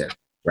was there,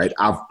 right?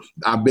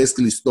 I've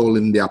basically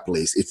stolen their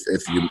place,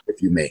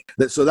 if you may.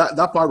 So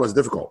that part was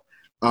difficult.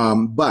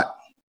 But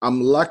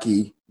I'm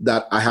lucky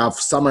that I have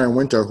Summer and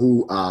Winter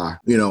who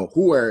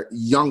were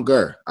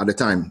younger at the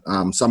time.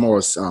 Summer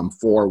was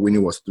 4, Winnie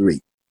was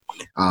 3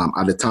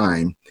 at the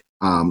time.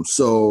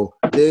 So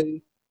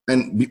they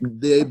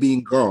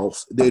being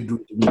girls, they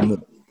do more,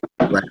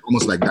 right?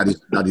 Almost like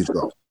daddy's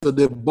girl. So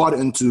they bought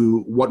into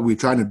what we're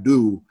trying to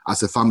do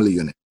as a family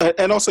unit.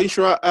 And also,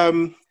 Ishira,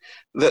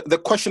 the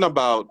question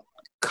about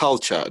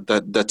culture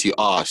that you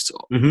asked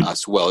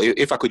as well,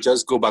 if I could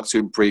just go back to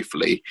it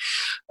briefly,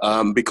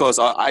 because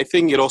I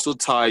think it also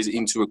ties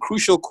into a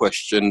crucial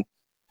question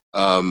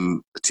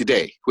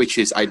today, which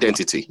is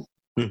identity,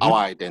 our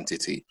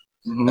identity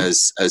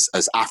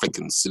as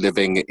Africans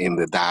living in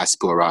the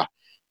diaspora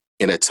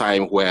in a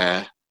time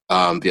where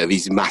there are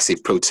these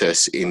massive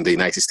protests in the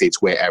United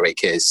States where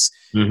Eric is,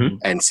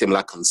 and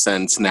similar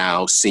concerns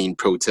now, seeing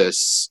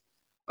protests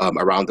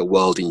around the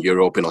world, in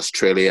Europe, in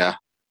Australia,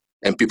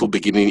 and people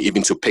beginning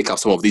even to pick up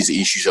some of these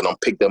issues and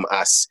unpick them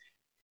as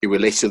it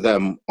relates to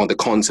them on the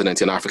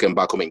continent in Africa and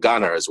back home in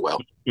Ghana as well.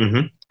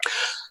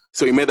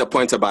 So you made a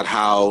point about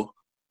how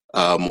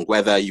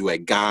whether you were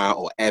Ga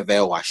or Ewe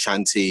or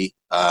Ashanti,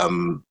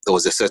 there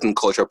was a certain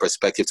cultural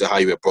perspective to how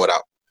you were brought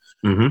up.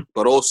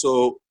 But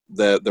also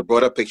the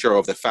broader picture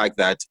of the fact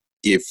that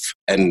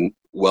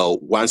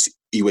once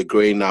you were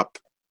growing up,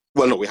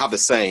 we have the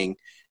saying,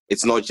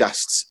 it's not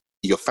just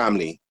your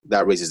family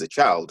that raises a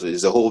child,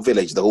 it's the whole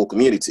village, the whole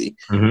community.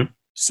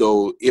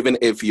 So even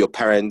if your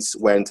parents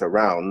weren't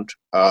around,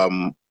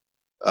 the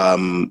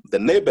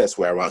neighbors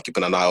were around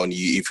keeping an eye on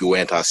you if you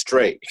went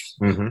astray,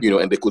 and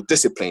they could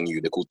discipline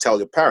you. They could tell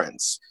your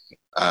parents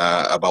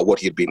about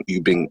what you've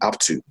been up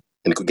to,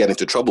 and they could get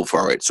into trouble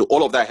for it. So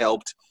all of that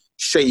helped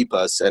shape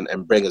us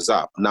and bring us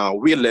up. Now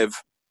we live,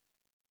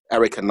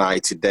 Eric and I,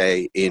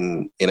 today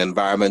in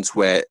environments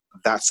where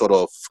that sort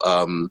of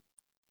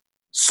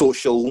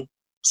social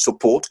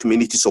support,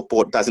 community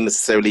support doesn't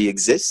necessarily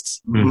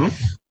exist,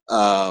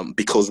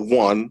 because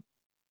one,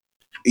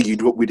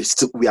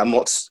 we are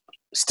not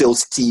still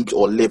steeped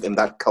or live in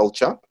that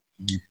culture.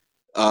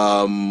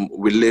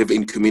 We live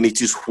in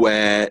communities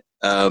where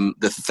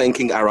the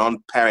thinking around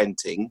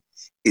parenting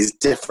is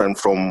different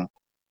from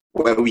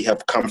where we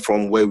have come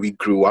from, where we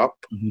grew up.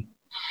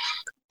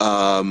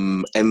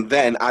 And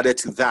then added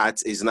to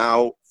that is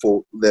now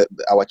for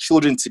our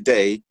children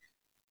today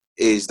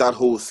is that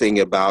whole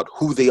thing about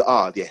who they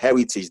are, their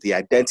heritage, their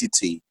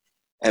identity,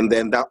 and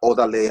then that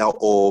other layer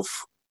of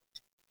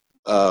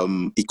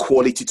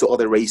equality to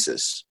other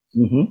races.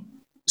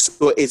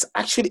 So it's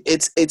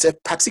a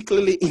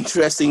particularly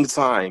interesting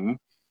time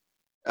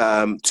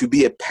to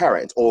be a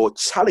parent, or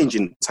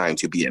challenging time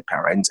to be a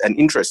parent, an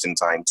interesting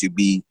time to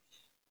be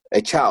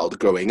a child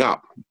growing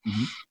up.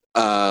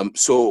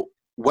 So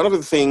one of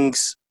the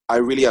things I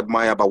really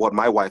admire about what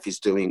my wife is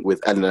doing with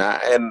Eleanor.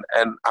 And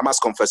I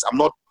must confess, I'm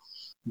not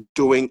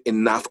doing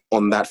enough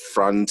on that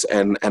front.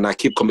 And I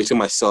keep committing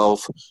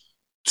myself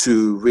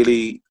to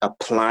really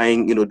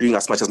applying, doing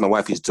as much as my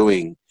wife is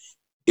doing,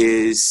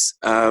 is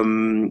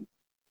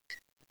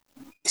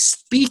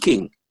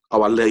speaking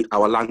our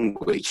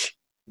language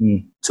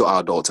to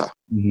our daughter.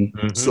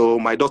 So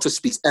my daughter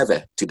speaks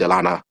Ewe to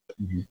Delana.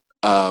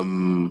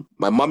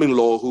 My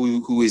mom-in-law,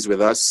 who is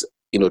with us,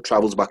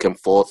 travels back and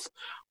forth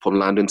from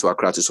London to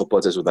Accra to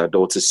support us with our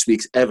daughter,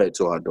 speaks Ewe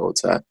to our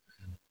daughter.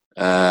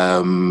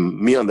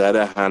 Me on the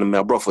other hand,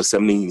 I brought for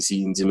 17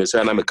 scenes in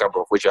the I'm a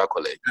couple of which I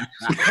call it.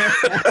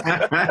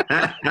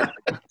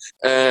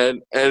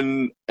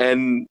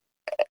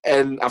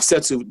 And I've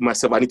said to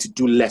myself, I need to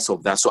do less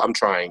of that, so I'm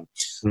trying.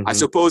 I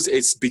suppose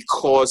it's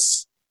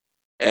because,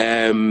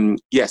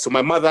 so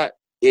my mother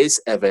is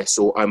Ewe,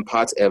 so I'm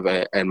part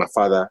Ewe, and my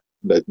father,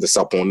 the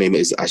Sapon name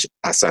is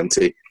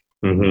Asante.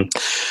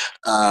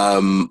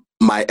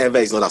 My Ewe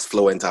is not as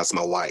fluent as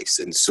my wife's,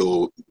 and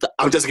so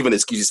I'm just giving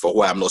excuses for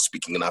why I'm not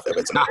speaking enough Ewe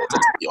to my daughter,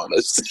 to be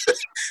honest.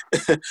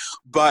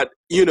 But,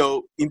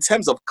 in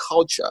terms of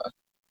culture,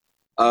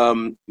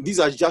 these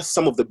are just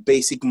some of the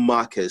basic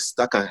markers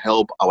that can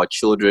help our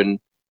children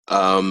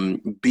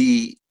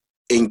be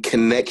in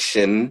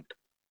connection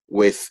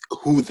with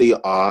who they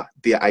are,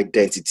 their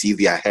identity,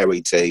 their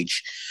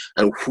heritage,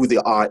 and who they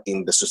are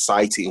in the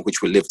society in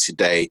which we live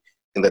today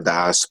in the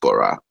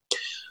diaspora.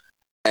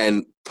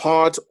 And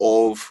part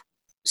of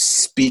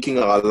speaking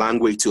our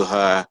language to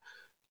her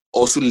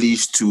also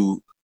leads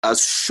to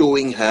us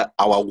showing her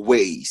our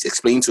ways,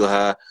 explaining to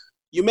her,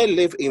 you may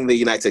live in the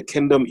United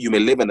Kingdom, you may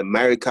live in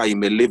America, you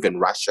may live in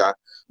Russia,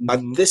 but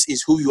this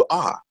is who you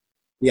are.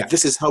 Yeah.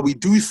 This is how we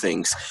do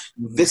things.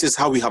 This is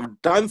how we have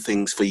done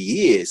things for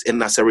years.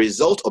 And as a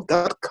result of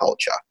that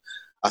culture,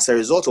 as a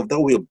result of that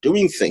way of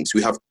doing things,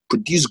 we have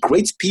produced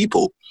great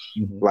people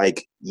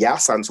like Yaa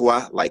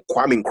Asantewaa, like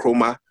Kwame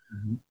Nkrumah,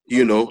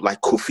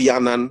 like Kofi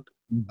Annan,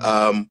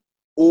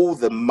 all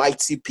the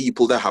mighty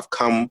people that have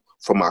come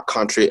from our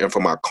country and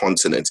from our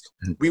continent.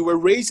 We were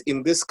raised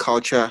in this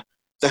culture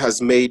that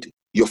has made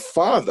your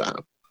father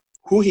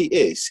who he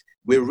is.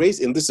 We're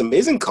raised in this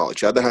amazing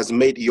culture that has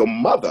made your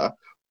mother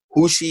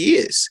who she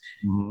is.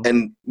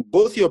 And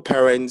both your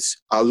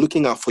parents are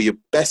looking out for your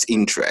best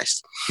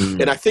interest.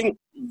 And I think,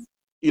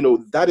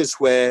 that is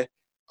where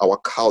our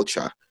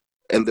culture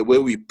and the way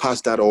we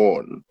pass that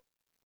on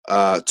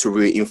to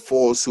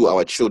reinforce who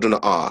our children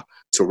are,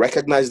 to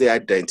recognize their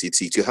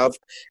identity, to have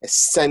a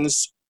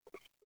sense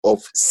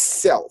of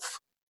self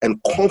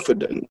and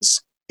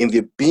confidence in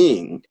their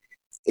being,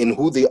 in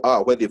who they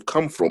are, where they've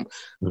come from,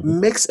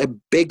 makes a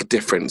big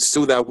difference.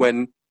 So that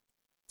when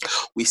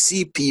we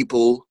see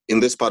people in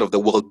this part of the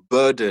world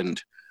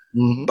burdened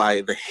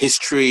by the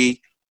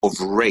history of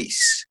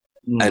race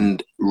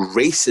and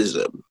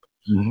racism,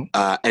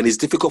 and it's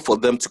difficult for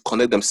them to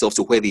connect themselves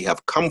to where they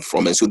have come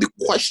from, and so they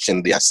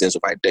question their sense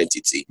of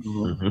identity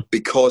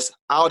because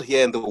out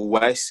here in the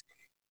West,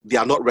 they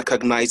are not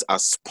recognized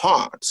as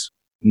part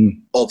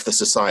of the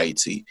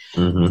society.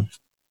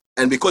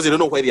 And because they don't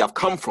know where they have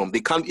come from,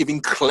 they can't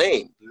even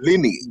claim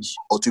lineage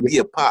or to be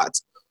a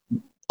part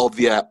of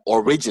their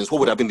origins. What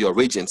would have been the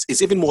origins?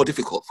 It's even more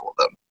difficult for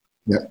them.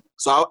 Yeah.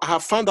 So I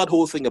have found that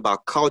whole thing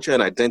about culture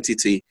and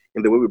identity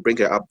in the way we bring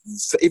it up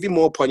even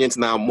more poignant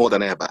now, more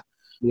than ever,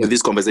 with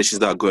these conversations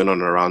that are going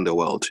on around the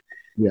world.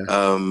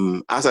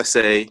 As I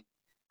say,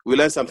 we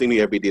learn something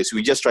new every day, so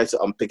we just try to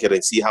unpick it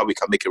and see how we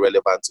can make it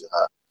relevant to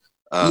her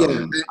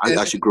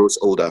as she grows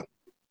older.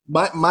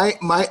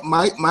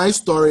 My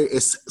story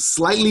is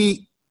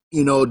slightly,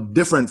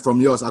 different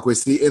from yours,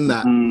 Akwesi, in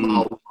that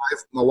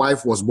my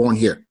wife was born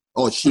here.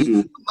 Oh,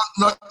 she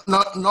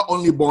not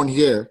only born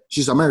here,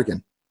 she's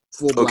American.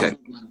 Okay.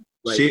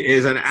 She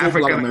is an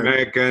African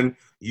American.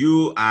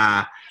 You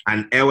are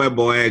an Ewe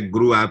boy,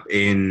 grew up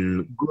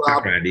in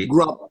Takoradi.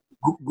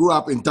 Grew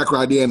up in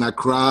Takoradi and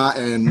Accra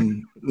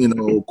and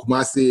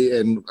Kumasi,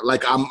 and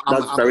I'm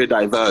very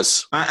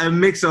diverse. A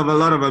mix of a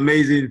lot of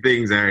amazing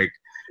things, Eric.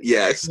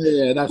 Yes.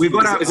 Yeah,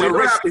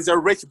 it's a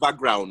rich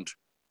background.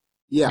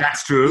 Yeah,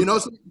 that's true.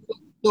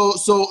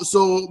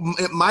 So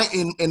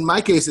in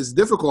my case, it's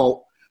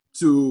difficult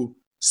to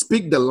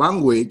speak the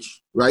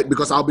language, right?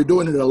 Because I'll be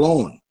doing it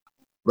alone,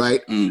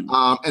 right?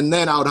 And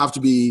then I would have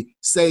to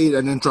say it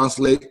and then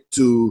translate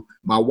to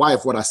my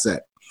wife what I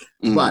said.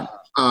 But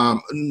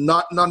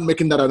not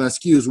making that an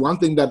excuse. One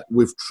thing that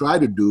we've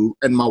tried to do,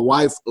 and my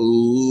wife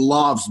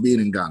loves being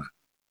in Ghana.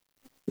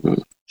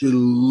 She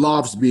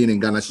loves being in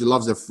Ghana. She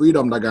loves the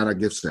freedom that Ghana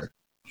gives her.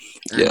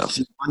 And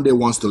she one day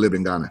wants to live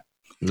in Ghana.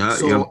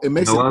 So it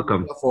makes it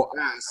easier for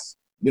us,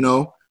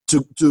 to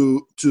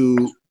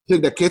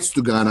take the kids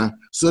to Ghana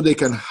so they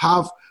can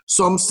have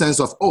some sense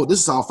of,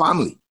 this is our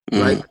family,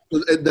 right? They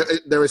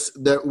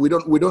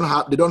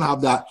don't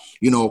have that,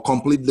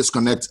 complete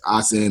disconnect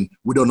as in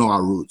we don't know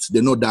our roots. They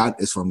know Dad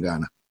is from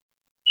Ghana,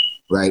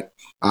 right?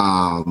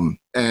 And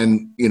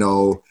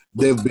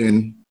they've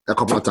been a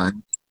couple of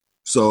times.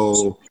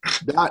 So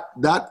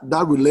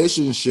that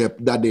relationship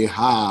that they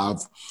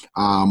have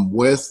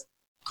with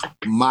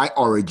my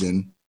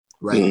origin,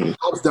 right,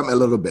 helps them a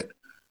little bit.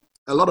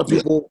 A lot of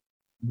people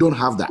don't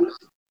have that.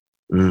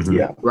 Mm-hmm.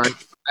 Yeah. Right.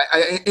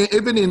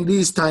 Even in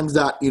these times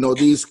that,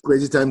 these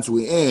crazy times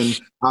we're in,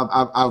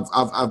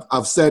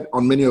 I've said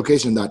on many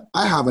occasions that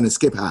I have an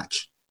escape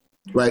hatch,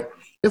 right?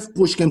 If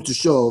push came to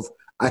shove,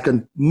 I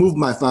can move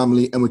my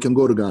family and we can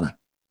go to Ghana.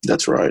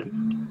 That's right.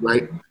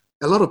 Right.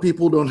 A lot of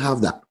people don't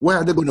have that. Where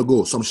are they going to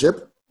go? Some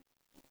ship?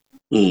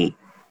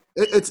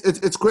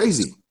 It's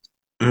crazy.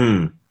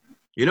 Mm.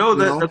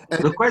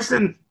 The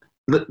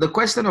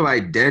question of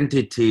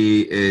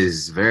identity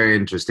is very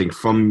interesting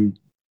from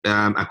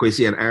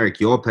Akwesi and Eric,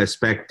 your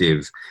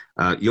perspective,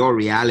 your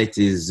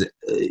realities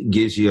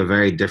gives you a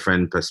very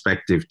different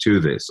perspective to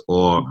this,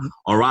 or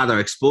rather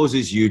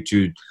exposes you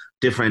to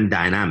different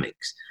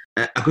dynamics.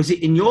 Akwesi,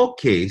 in your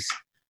case,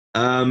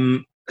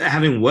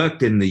 having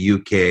worked in the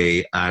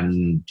UK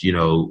and,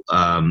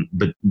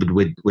 but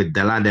with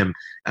Delana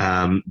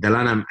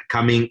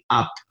coming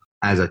up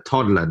as a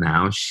toddler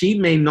now, she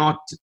may not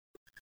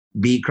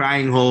be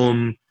crying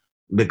home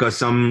because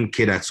some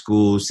kid at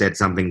school said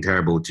something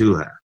terrible to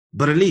her.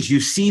 But at least you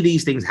see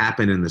these things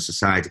happen in the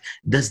society.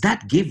 Does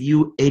that give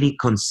you any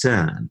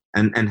concern?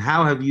 And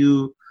how have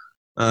you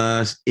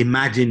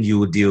imagined you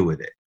would deal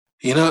with it?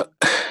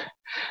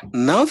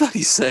 Now that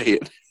you say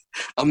it,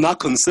 I'm not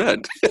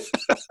concerned.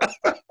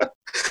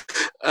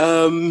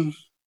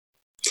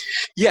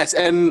 Yes,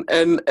 and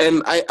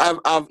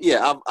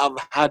I've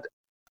had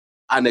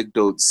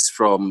anecdotes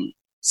from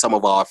some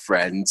of our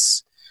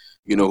friends,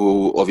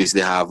 who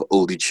obviously have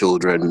older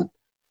children,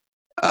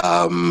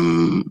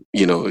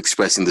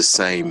 expressing the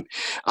same.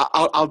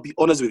 I'll be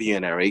honest with you,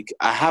 and Eric,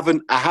 I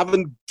haven't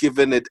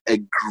given it a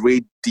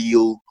great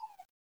deal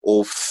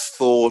of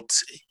thought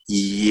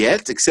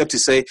yet, except to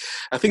say,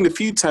 I think the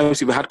few times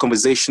we've had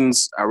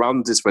conversations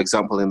around this, for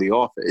example, in the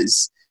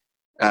office,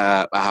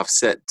 I have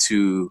said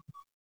to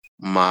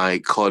my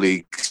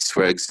colleagues,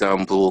 for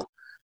example,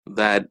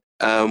 that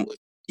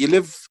you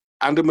live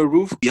under my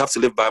roof, you have to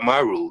live by my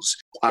rules.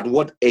 At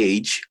what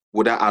age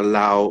would I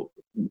allow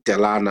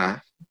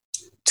Delana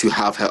to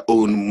have her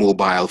own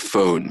mobile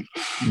phone?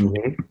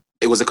 Mm-hmm.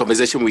 It was a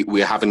conversation we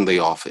were having in the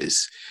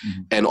office.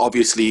 Mm-hmm. And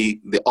obviously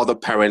the other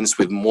parents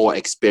with more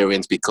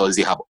experience, because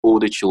they have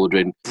older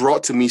children,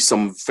 brought to me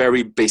some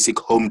very basic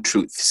home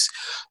truths,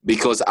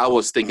 because I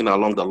was thinking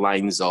along the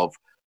lines of,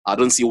 I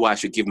don't see why I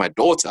should give my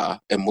daughter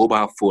a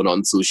mobile phone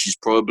until she's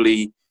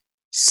probably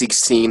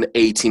 16,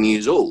 18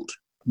 years old.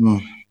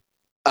 Mm.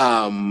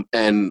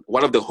 And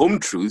one of the home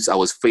truths I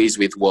was faced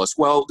with was,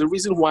 well, the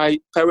reason why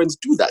parents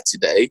do that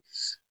today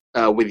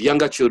with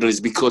younger children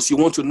is because you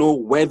want to know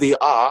where they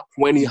are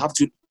when you have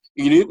to.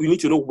 You need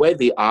to know where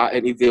they are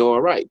and if they're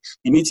all right.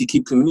 You need to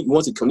you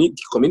want to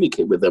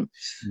communicate with them,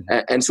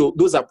 and so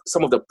those are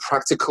some of the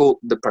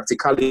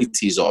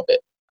practicalities of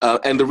it.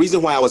 And the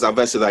reason why I was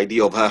averse to the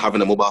idea of her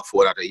having a mobile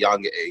phone at a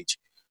young age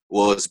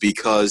was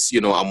because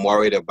I'm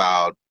worried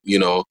about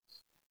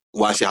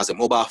while she has a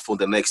mobile phone,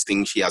 the next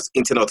thing she has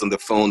internet on the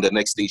phone, the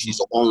next thing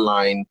she's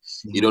online.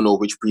 You don't know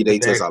which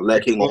predators are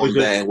lurking on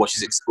there and what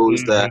she's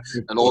exposed there,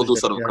 and all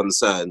those sort of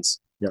concerns.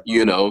 Yep.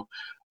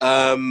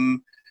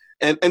 And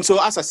so,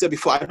 as I said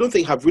before, I don't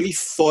think I've really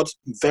thought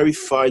very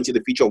far into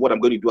the future of what I'm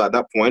going to do at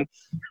that point,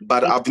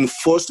 but I've been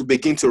forced to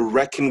begin to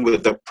reckon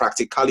with the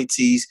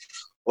practicalities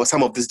or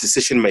some of this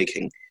decision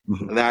making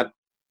that,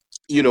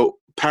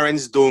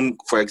 parents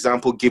don't, for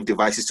example, give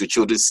devices to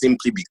children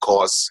simply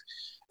because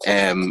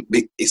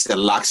it's a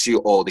luxury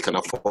or they can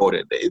afford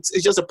it. It's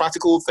just the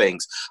practical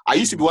things. I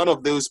used to be one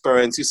of those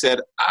parents who said,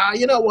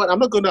 you know what, I'm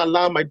not going to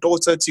allow my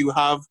daughter to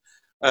have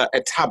a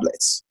tablet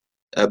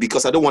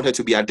because I don't want her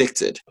to be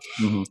addicted.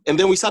 Mm-hmm. And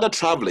then we started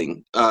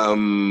traveling.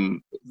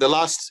 We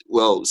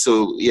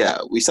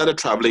started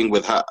traveling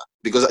with her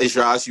because,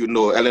 as you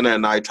know, Eleanor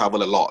and I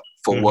travel a lot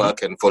for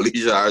work and for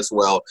leisure as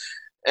well.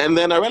 And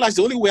then I realized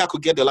the only way I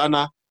could get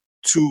Delana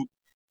to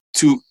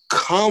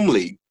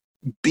calmly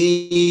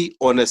be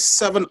on a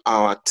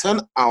 7-hour,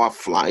 10-hour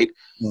flight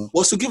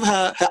was to give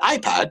her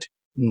iPad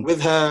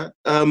with her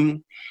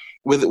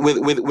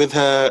with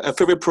her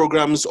favorite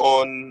programs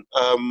on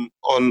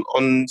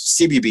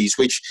CBeebies,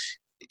 which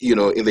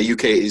in the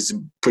UK is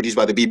produced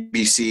by the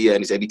BBC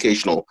and is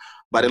educational,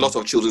 but a lot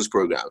of children's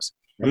programs.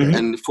 Mm-hmm.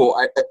 And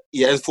for a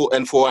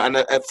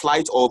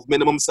flight of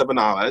minimum 7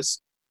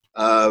 hours,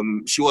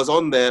 she was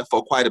on there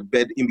for quite a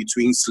bit in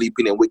between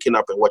sleeping and waking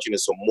up and watching it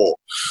some more.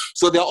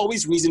 So there are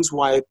always reasons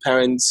why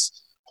parents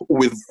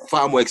with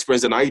far more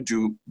experience than I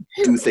do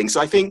things.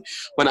 So I think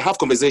when I have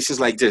conversations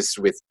like this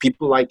with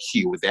people like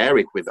you, with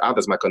Eric, with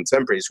others, my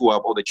contemporaries who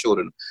have older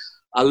children,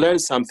 I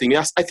learned something.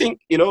 Yes, I think,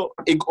 it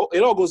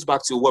all goes back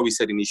to what we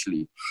said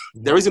initially.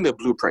 There isn't a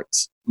blueprint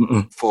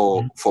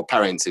for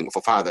parenting,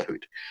 for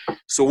fatherhood.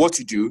 So what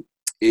you do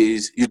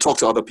is you talk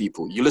to other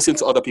people, you listen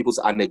to other people's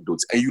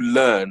anecdotes, and you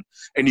learn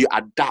and you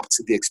adapt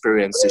the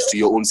experiences to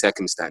your own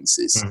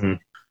circumstances.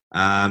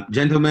 Mm-hmm.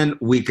 Gentlemen,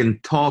 we can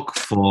talk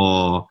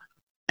forever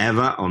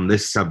on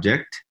this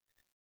subject,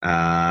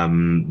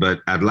 but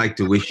I'd like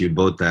to wish you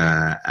both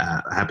a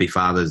happy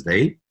Father's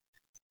Day.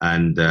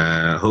 and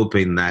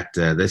hoping that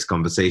this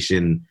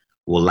conversation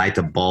will light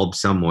a bulb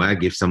somewhere,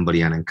 give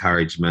somebody an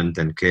encouragement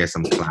and clear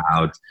some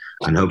clouds,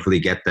 and hopefully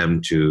get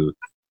them to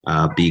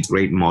be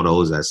great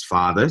models as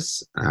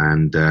fathers,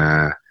 and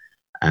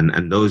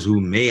those who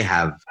may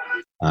have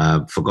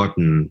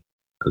forgotten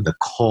the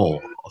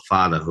call of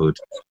fatherhood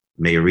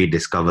may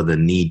rediscover the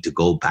need to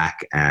go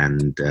back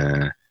and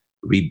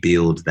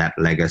rebuild that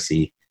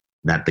legacy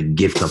that the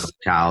gift of a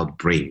child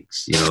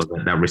brings,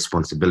 that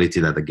responsibility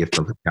that the gift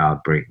of a child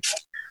brings.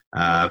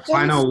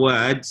 Final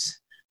words.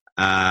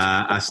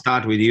 I'll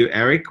start with you,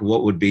 Eric.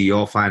 What would be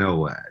your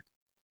final word?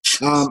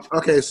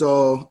 Okay,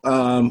 so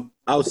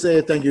I would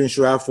say thank you,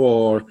 Inshira,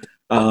 for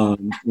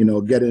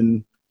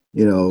getting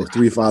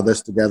 3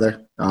 fathers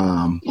together, 3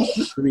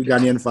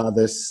 Ghanaian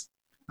fathers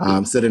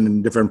sitting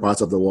in different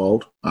parts of the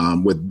world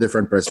with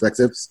different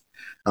perspectives.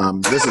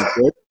 This is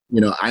good.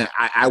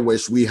 I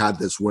wish we had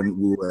this when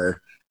we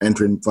were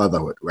entering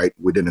fatherhood, right?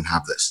 We didn't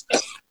have this.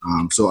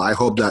 So I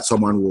hope that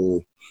someone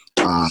will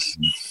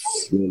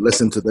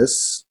listen to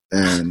this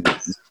and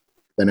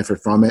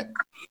benefit from it.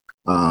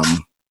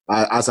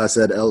 As I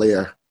said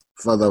earlier,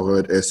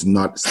 fatherhood is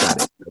not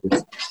static.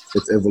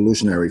 It's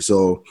evolutionary.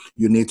 So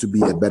you need to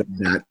be a better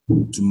dad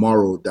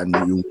tomorrow than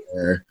you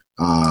were.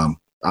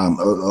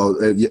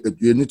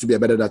 You need to be a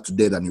better dad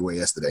today than you were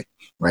yesterday,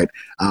 right?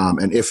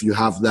 And if you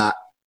have that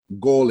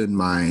goal in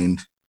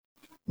mind,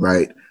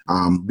 right,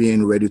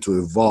 being ready to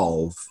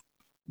evolve,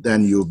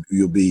 then you'll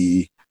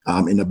be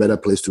in a better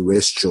place to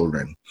raise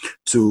children.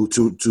 To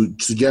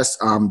just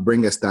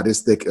bring a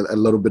statistic, a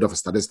little bit of a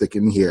statistic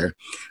in here.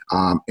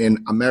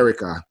 In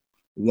America,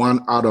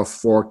 1 out of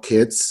 4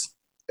 kids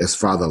is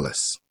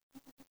fatherless.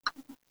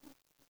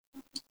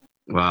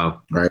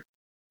 Wow. Right?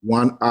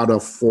 1 out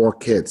of 4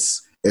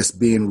 kids is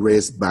being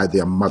raised by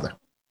their mother.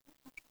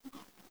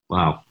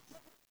 Wow.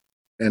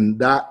 And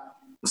that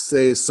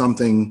says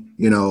something,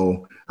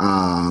 and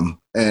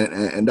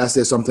that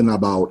says something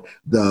about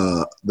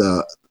the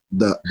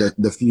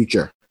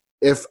future.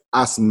 If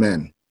as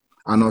men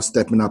are not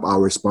stepping up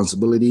our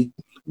responsibility,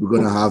 we're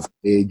going to have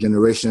a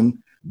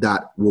generation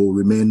that will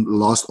remain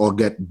lost or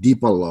get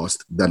deeper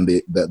lost than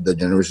the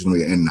generation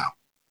we're in now.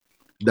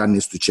 That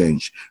needs to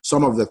change.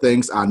 Some of the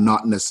things are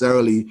not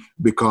necessarily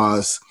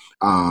because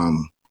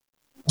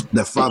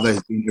the father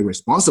is being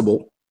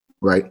irresponsible,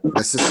 right?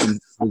 The system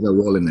plays a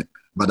role in it.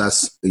 But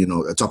that's,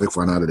 a topic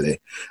for another day.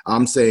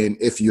 I'm saying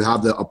if you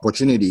have the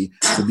opportunity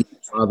to be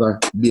a father,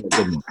 be a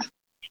good one.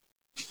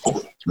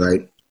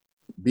 Right?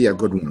 Be a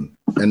good one.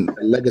 And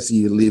the legacy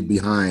you leave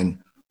behind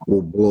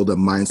will blow the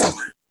minds of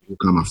people who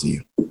come after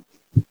you.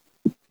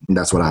 And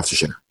that's what I have to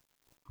share.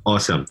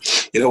 Awesome.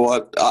 You know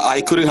what?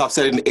 I couldn't have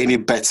said it any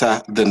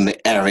better than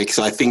Eric.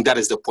 So I think that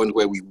is the point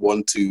where we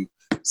want to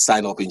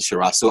sign up,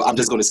 Inshira. So I'm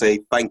just going to say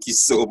thank you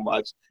so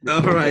much.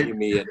 All right.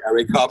 Me and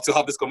Eric up to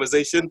have this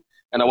conversation.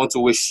 And I want to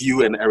wish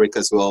you and Eric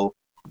as well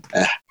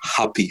a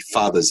happy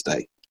Father's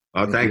Day.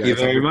 Well, thank you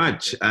very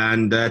much.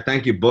 And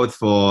thank you both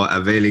for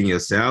availing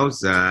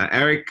yourselves.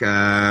 Eric,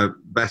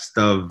 best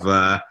of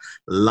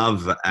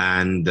love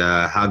and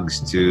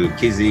hugs to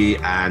Kizzy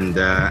and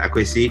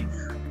Akwesi.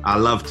 Our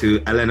love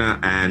to Eleanor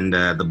and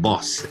the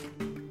boss,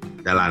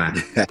 Delana.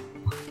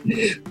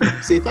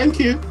 Say thank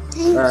you.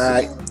 All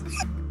right.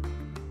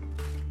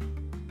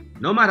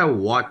 No matter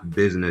what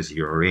business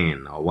you're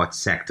in or what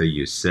sector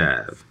you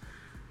serve,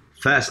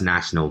 First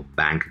National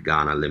Bank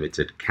Ghana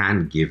Limited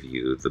can give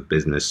you the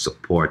business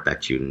support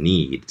that you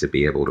need to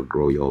be able to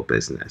grow your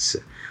business.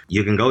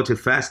 You can go to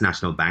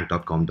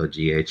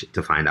firstnationalbank.com.gh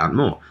to find out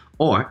more,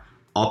 or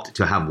opt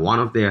to have one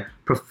of their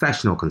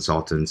professional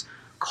consultants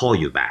call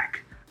you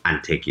back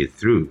and take you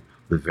through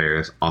the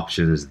various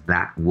options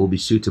that will be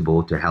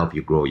suitable to help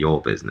you grow your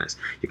business.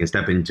 You can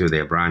step into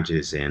their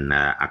branches in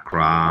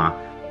Accra,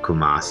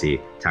 Kumasi,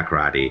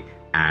 Takoradi,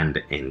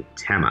 and in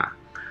Tema.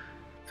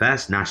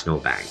 First National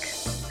Bank.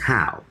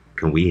 How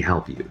can we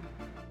help you?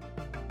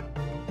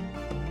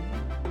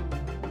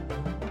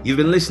 You've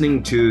been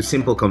listening to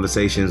Simple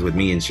Conversations with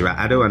me, Inshira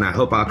Ado, and I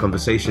hope our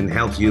conversation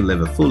helps you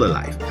live a fuller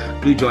life.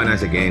 Do join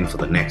us again for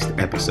the next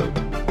episode.